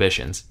couple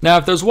exhibitions. Now,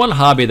 if there's one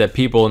hobby that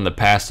people in the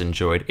past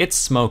enjoyed, it's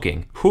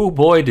smoking. Whoo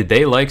boy did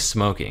they like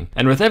smoking.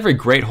 And with every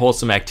great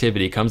wholesome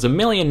activity comes a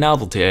million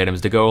novelty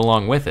items to go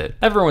along with it.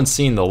 Everyone's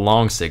seen the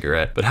long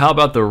cigarette, but how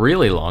about the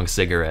really long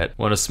cigarette?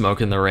 Want to smoke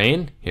in the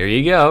rain? Here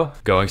you go.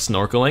 Going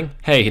snorkeling?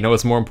 Hey, you know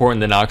what's more important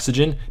than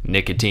oxygen?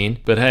 Nicotine.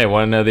 But hey,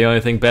 wanna know the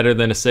only thing better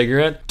than a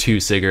cigarette? 2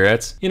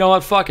 cigarettes. You know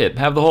what? Fuck it.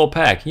 Have the whole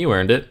pack. You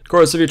earned it. Of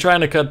course, if you're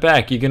trying to cut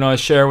back, you can always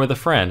share it with a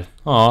friend.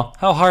 Aw,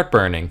 how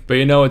heartburning. But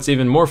you know what's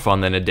even more fun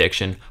than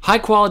addiction?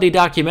 High-quality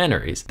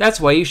documentaries. That's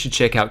why you should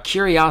check out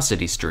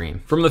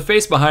CuriosityStream. From the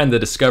face behind the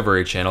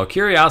Discovery Channel,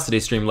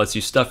 CuriosityStream lets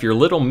you stuff your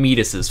little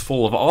meatuses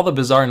full of all the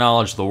bizarre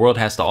knowledge the world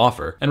has to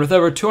offer. And with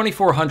over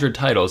 2,400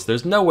 titles,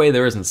 there's no way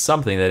there isn't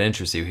something that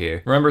interests you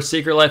here. Remember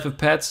Secret Life of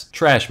Pets?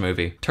 Trash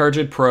movie.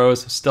 Turgid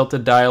prose,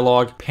 stilted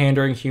dialogue,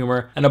 pandering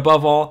humor, and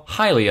above all,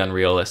 highly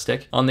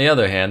unrealistic. On the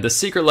other hand, The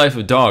Secret Life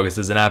of Dogs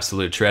is an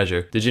absolute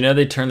treasure. Did you know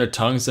they turn their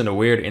tongues into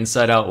weird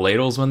inside-out ladles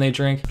when they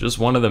drink? Just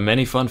one of the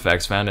many fun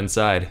facts found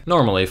inside.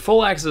 Normally,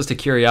 full access to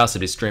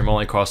CuriosityStream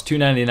only costs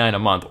 $2.99 a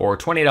month or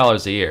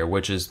 $20 a year,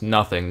 which is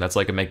nothing. That's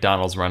like a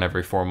McDonald's run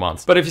every 4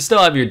 months. But if you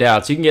still have your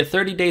doubts, you can get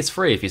 30 days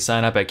free if you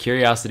sign up at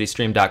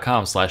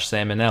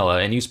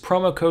curiositystream.com/salmonella and use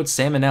promo code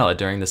salmonella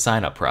during the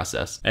sign-up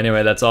process.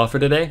 Anyway, that's all for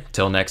today.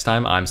 Till next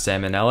time, I'm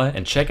Salmonella,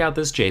 and check out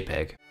this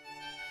JPEG.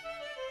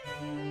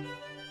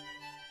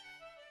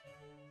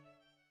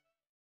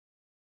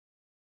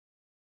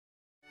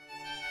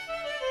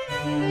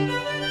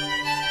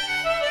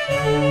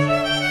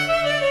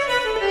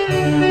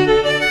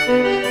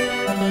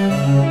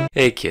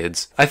 Hey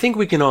kids, I think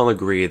we can all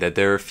agree that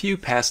there are few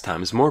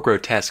pastimes more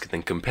grotesque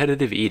than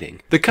competitive eating.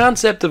 The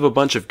concept of a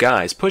bunch of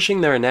guys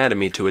pushing their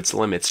anatomy to its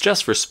limits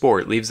just for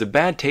sport leaves a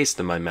bad taste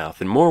in my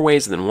mouth in more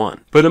ways than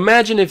one. But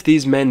imagine if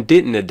these men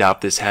didn't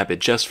adopt this habit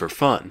just for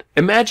fun.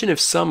 Imagine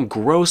if some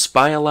gross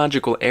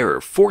biological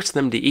error forced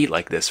them to eat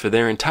like this for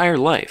their entire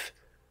life.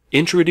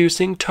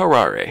 Introducing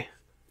Tarare.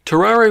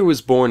 Tarare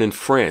was born in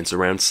France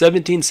around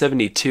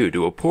 1772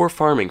 to a poor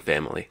farming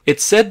family.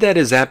 It's said that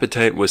his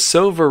appetite was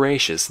so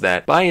voracious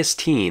that, by his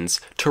teens,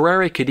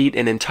 Tarare could eat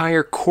an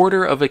entire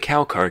quarter of a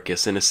cow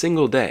carcass in a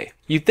single day.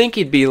 You'd think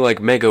he'd be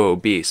like mega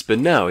obese, but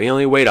no, he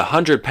only weighed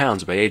 100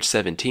 pounds by age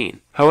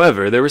 17.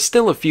 However, there were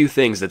still a few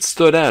things that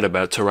stood out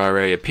about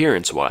Tarare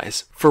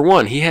appearance-wise. For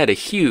one, he had a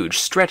huge,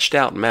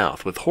 stretched-out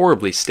mouth with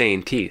horribly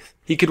stained teeth.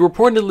 He could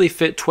reportedly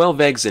fit 12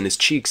 eggs in his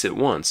cheeks at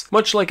once,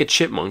 much like a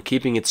chipmunk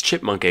keeping its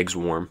chipmunk eggs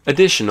warm.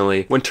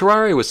 Additionally, when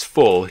Tarare was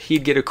full,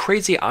 he'd get a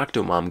crazy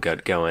Octomom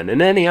gut going,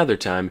 and any other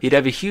time, he'd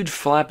have a huge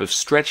flap of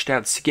stretched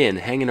out skin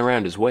hanging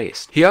around his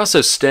waist. He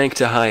also stank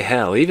to high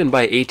hell, even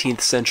by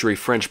 18th century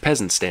French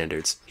peasant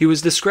standards. He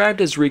was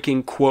described as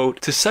reeking, quote,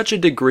 to such a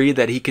degree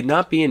that he could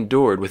not be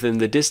endured within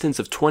the distance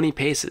of 20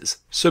 paces.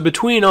 So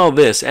between all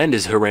this and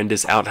his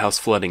horrendous outhouse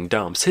flooding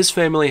dumps, his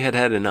family had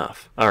had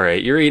enough.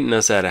 Alright, you're eating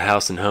us out of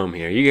house and home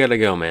here. You gotta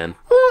go, man.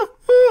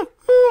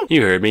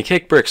 You heard me.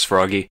 Kick bricks,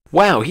 Froggy.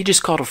 Wow, he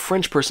just called a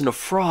French person a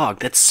frog.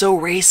 That's so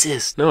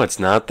racist. No, it's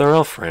not. They're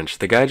all French.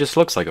 The guy just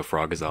looks like a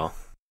frog is all.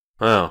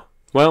 Oh.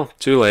 Well,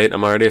 too late,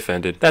 I'm already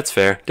offended. That's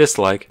fair.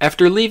 Dislike.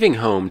 After leaving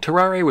home,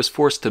 Tarare was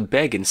forced to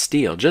beg and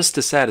steal just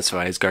to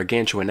satisfy his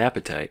gargantuan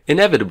appetite.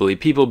 Inevitably,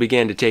 people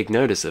began to take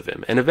notice of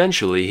him, and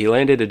eventually he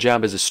landed a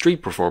job as a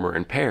street performer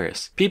in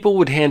Paris. People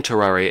would hand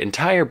Tarare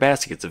entire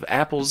baskets of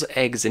apples,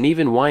 eggs, and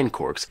even wine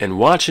corks, and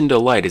watch in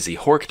delight as he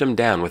horked them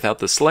down without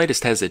the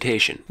slightest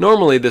hesitation.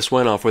 Normally, this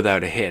went off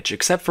without a hitch,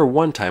 except for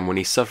one time when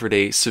he suffered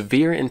a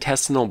severe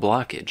intestinal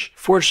blockage.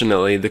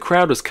 Fortunately, the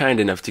crowd was kind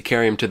enough to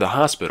carry him to the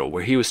hospital,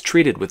 where he was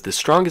treated with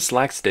the strongest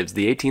laxatives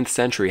the 18th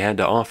century had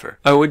to offer.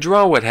 I would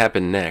draw what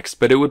happened next,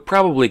 but it would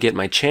probably get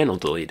my channel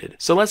deleted,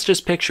 so let's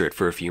just picture it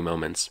for a few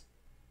moments.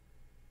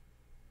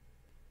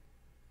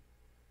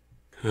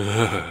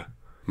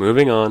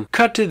 Moving on.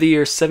 Cut to the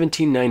year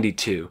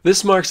 1792.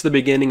 This marks the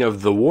beginning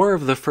of the War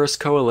of the First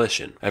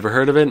Coalition. Ever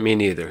heard of it? Me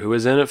neither. Who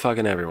was in it?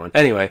 Fucking everyone.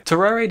 Anyway,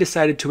 Tarare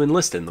decided to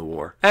enlist in the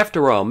war.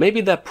 After all,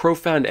 maybe that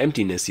profound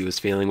emptiness he was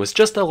feeling was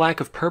just a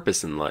lack of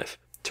purpose in life.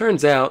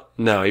 Turns out,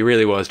 no, he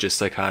really was just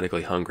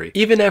psychotically hungry.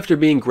 Even after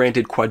being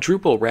granted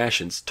quadruple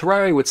rations,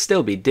 Tarare would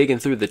still be digging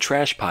through the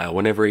trash pile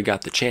whenever he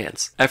got the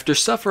chance. After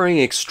suffering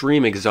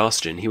extreme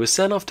exhaustion, he was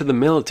sent off to the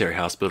military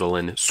hospital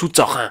in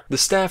Souterrain. The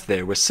staff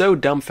there was so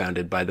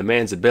dumbfounded by the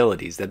man's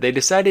abilities that they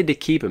decided to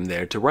keep him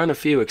there to run a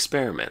few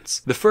experiments.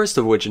 The first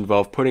of which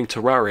involved putting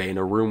Tarare in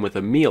a room with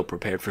a meal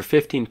prepared for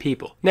 15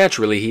 people.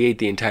 Naturally, he ate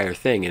the entire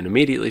thing and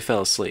immediately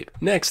fell asleep.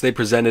 Next, they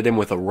presented him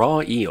with a raw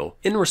eel.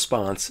 In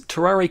response,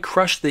 Tarare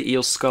crushed the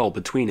eel's skull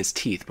between his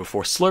teeth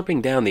before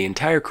slurping down the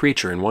entire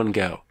creature in one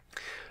go.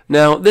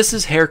 Now, this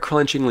is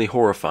hair-clenchingly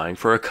horrifying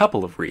for a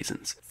couple of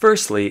reasons.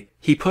 Firstly,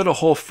 he put a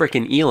whole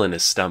frickin' eel in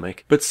his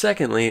stomach, but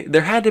secondly,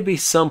 there had to be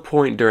some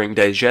point during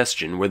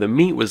digestion where the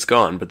meat was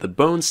gone but the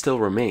bones still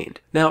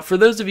remained. Now, for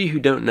those of you who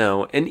don't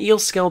know, an eel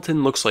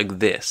skeleton looks like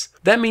this.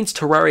 That means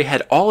Tarare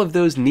had all of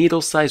those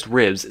needle-sized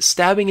ribs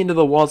stabbing into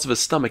the walls of his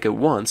stomach at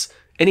once,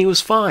 and he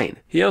was fine.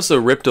 He also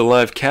ripped a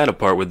live cat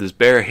apart with his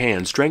bare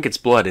hands, drank its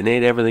blood, and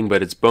ate everything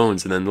but its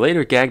bones, and then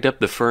later gagged up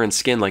the fur and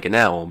skin like an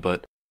owl,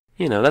 but,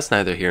 you know, that's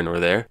neither here nor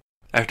there.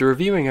 After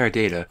reviewing our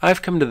data,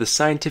 I've come to the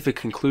scientific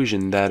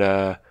conclusion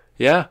that,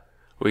 yeah,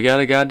 we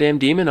got a goddamn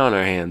demon on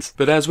our hands.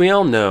 But as we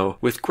all know,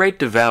 with great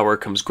devour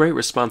comes great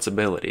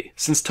responsibility.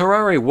 Since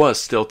Tarare was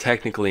still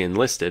technically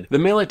enlisted, the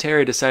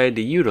military decided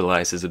to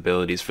utilize his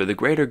abilities for the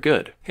greater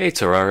good. Hey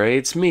Tarare,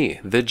 it's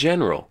me, the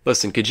General.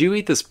 Listen, could you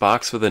eat this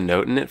box with a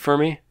note in it for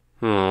me?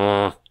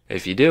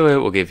 If you do it,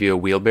 we'll give you a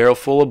wheelbarrow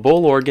full of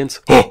bull organs.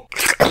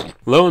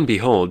 Lo and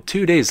behold,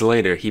 2 days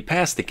later, he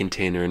passed the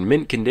container in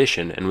mint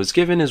condition and was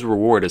given his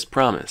reward as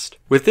promised.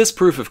 With this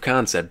proof of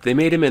concept, they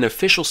made him an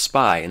official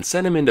spy and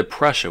sent him into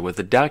Prussia with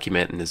a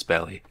document in his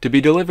belly, to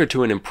be delivered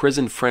to an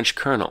imprisoned French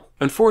colonel.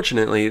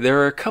 Unfortunately, there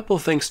are a couple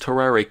things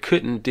Tarare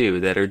couldn't do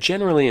that are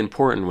generally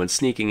important when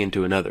sneaking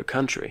into another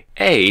country.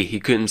 A, he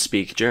couldn't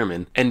speak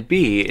German, and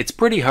B, it's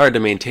pretty hard to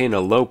maintain a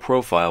low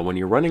profile when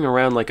you're running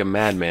around like a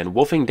madman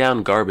wolfing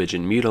down garbage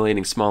and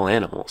mutilating small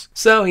animals.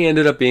 So he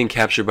ended up being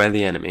captured by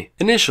the enemy.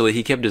 Initially,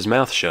 he kept his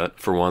mouth shut,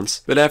 for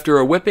once, but after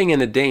a whipping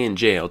and a day in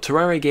jail,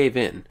 Tarare gave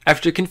in.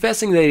 After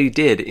confessing that he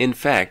did, in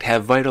fact,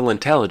 have vital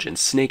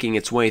intelligence snaking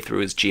its way through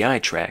his GI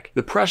tract,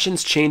 the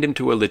Prussians chained him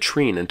to a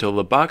latrine until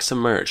the box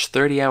emerged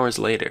 30 hours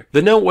later.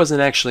 The note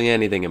wasn't actually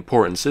anything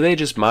important, so they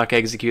just mock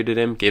executed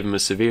him, gave him a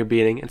severe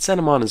beating, and sent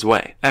him on his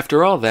way.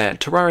 After all that,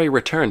 Tarare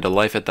returned to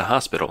life at the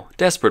hospital,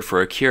 desperate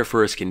for a cure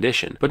for his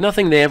condition, but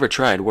nothing they ever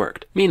tried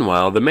worked.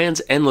 Meanwhile, the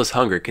man's endless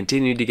hunger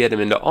continued to get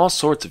him into all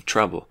sorts of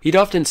trouble. He'd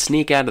often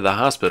sneak out of the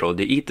hospital hospital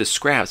to eat the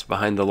scraps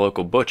behind the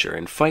local butcher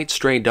and fight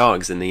stray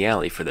dogs in the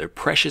alley for their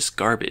precious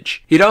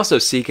garbage. He'd also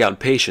seek out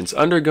patients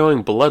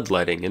undergoing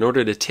bloodletting in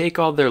order to take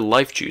all their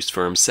life juice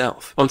for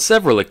himself. On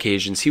several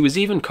occasions, he was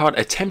even caught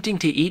attempting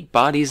to eat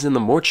bodies in the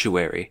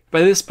mortuary.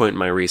 By this point in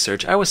my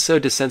research, I was so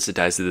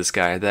desensitized to this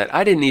guy that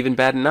I didn't even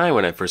bat an eye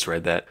when I first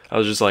read that. I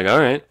was just like,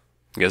 alright.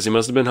 Guess he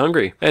must have been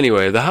hungry.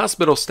 Anyway, the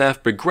hospital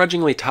staff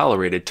begrudgingly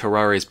tolerated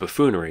Terare's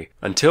buffoonery,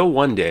 until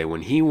one day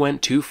when he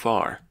went too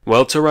far.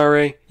 Well,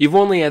 Terare, you've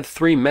only had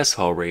 3 mess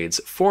hall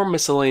raids, 4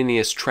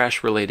 miscellaneous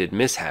trash-related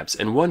mishaps,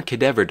 and 1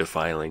 cadaver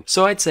defiling,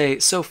 so I'd say,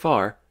 so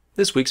far,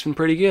 this week's been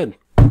pretty good.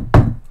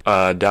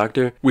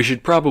 Doctor, we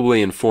should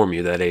probably inform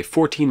you that a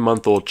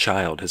 14-month-old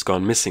child has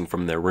gone missing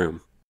from their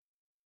room.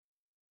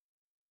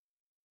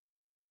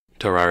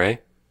 Terare,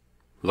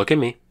 look at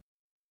me.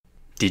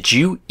 Did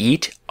you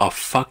eat a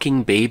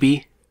fucking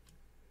baby?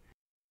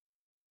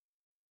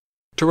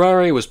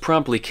 Terare was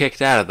promptly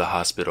kicked out of the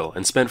hospital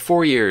and spent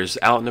 4 years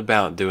out and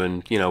about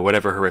doing,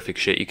 whatever horrific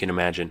shit you can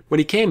imagine. When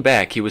he came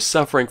back, he was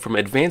suffering from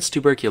advanced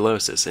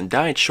tuberculosis and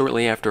died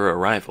shortly after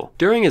arrival.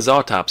 During his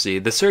autopsy,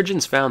 the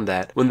surgeons found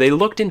that, when they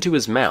looked into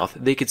his mouth,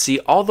 they could see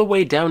all the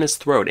way down his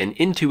throat and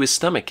into his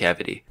stomach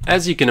cavity.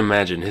 As you can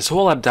imagine, his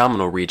whole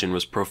abdominal region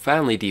was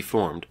profoundly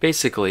deformed.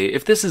 Basically,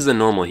 if this is a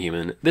normal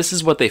human, this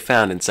is what they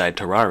found inside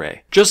Terare.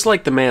 Just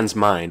like the man's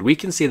mind, we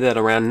can see that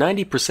around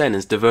 90%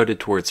 is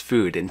devoted towards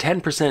food and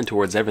 10%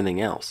 towards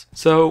everything else.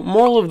 So,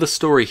 moral of the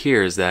story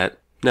here is that,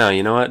 no,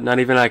 you know what, not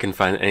even I can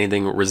find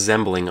anything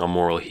resembling a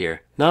moral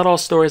here. Not all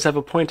stories have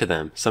a point to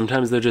them.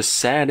 Sometimes they're just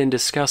sad and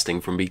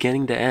disgusting from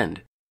beginning to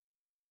end.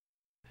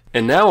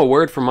 And now a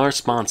word from our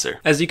sponsor.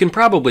 As you can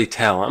probably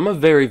tell, I'm a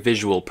very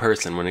visual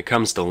person when it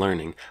comes to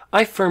learning.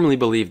 I firmly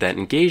believe that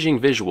engaging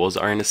visuals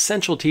are an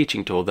essential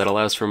teaching tool that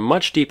allows for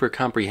much deeper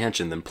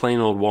comprehension than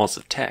plain old walls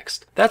of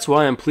text. That's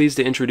why I'm pleased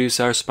to introduce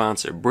our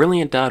sponsor,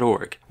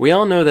 Brilliant.org. We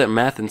all know that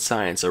math and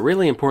science are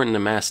really important to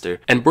master,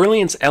 and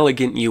Brilliant's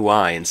elegant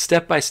UI and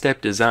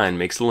step-by-step design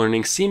makes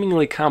learning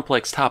seemingly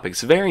complex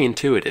topics very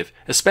intuitive,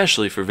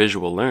 especially for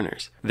visual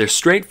learners. Their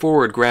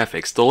straightforward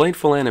graphics,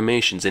 delightful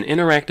animations, and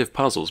interactive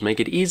puzzles make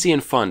it easy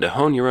and fun to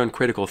hone your own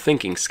critical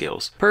thinking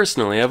skills.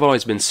 Personally, I've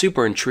always been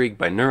super intrigued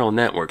by neural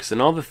networks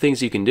and all the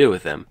things you can do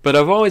with them, but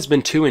I've always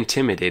been too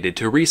intimidated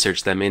to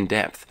research them in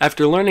depth.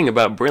 After learning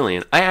about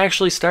Brilliant, I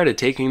actually started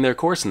taking their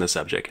course in the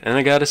subject, and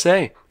I gotta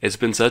say, it's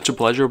been such a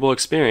pleasurable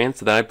experience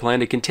that I plan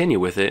to continue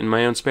with it in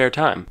my own spare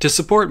time. To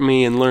support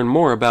me and learn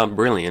more about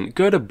Brilliant,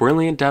 go to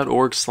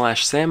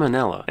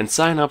brilliant.org/salmonella and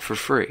sign up for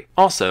free.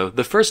 Also,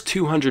 the first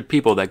 200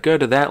 people that go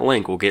to that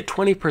link will get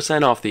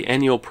 20% off the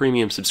annual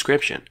premium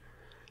subscription.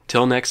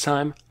 Till next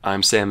time,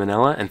 I'm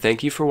Salmonella, and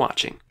thank you for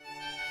watching.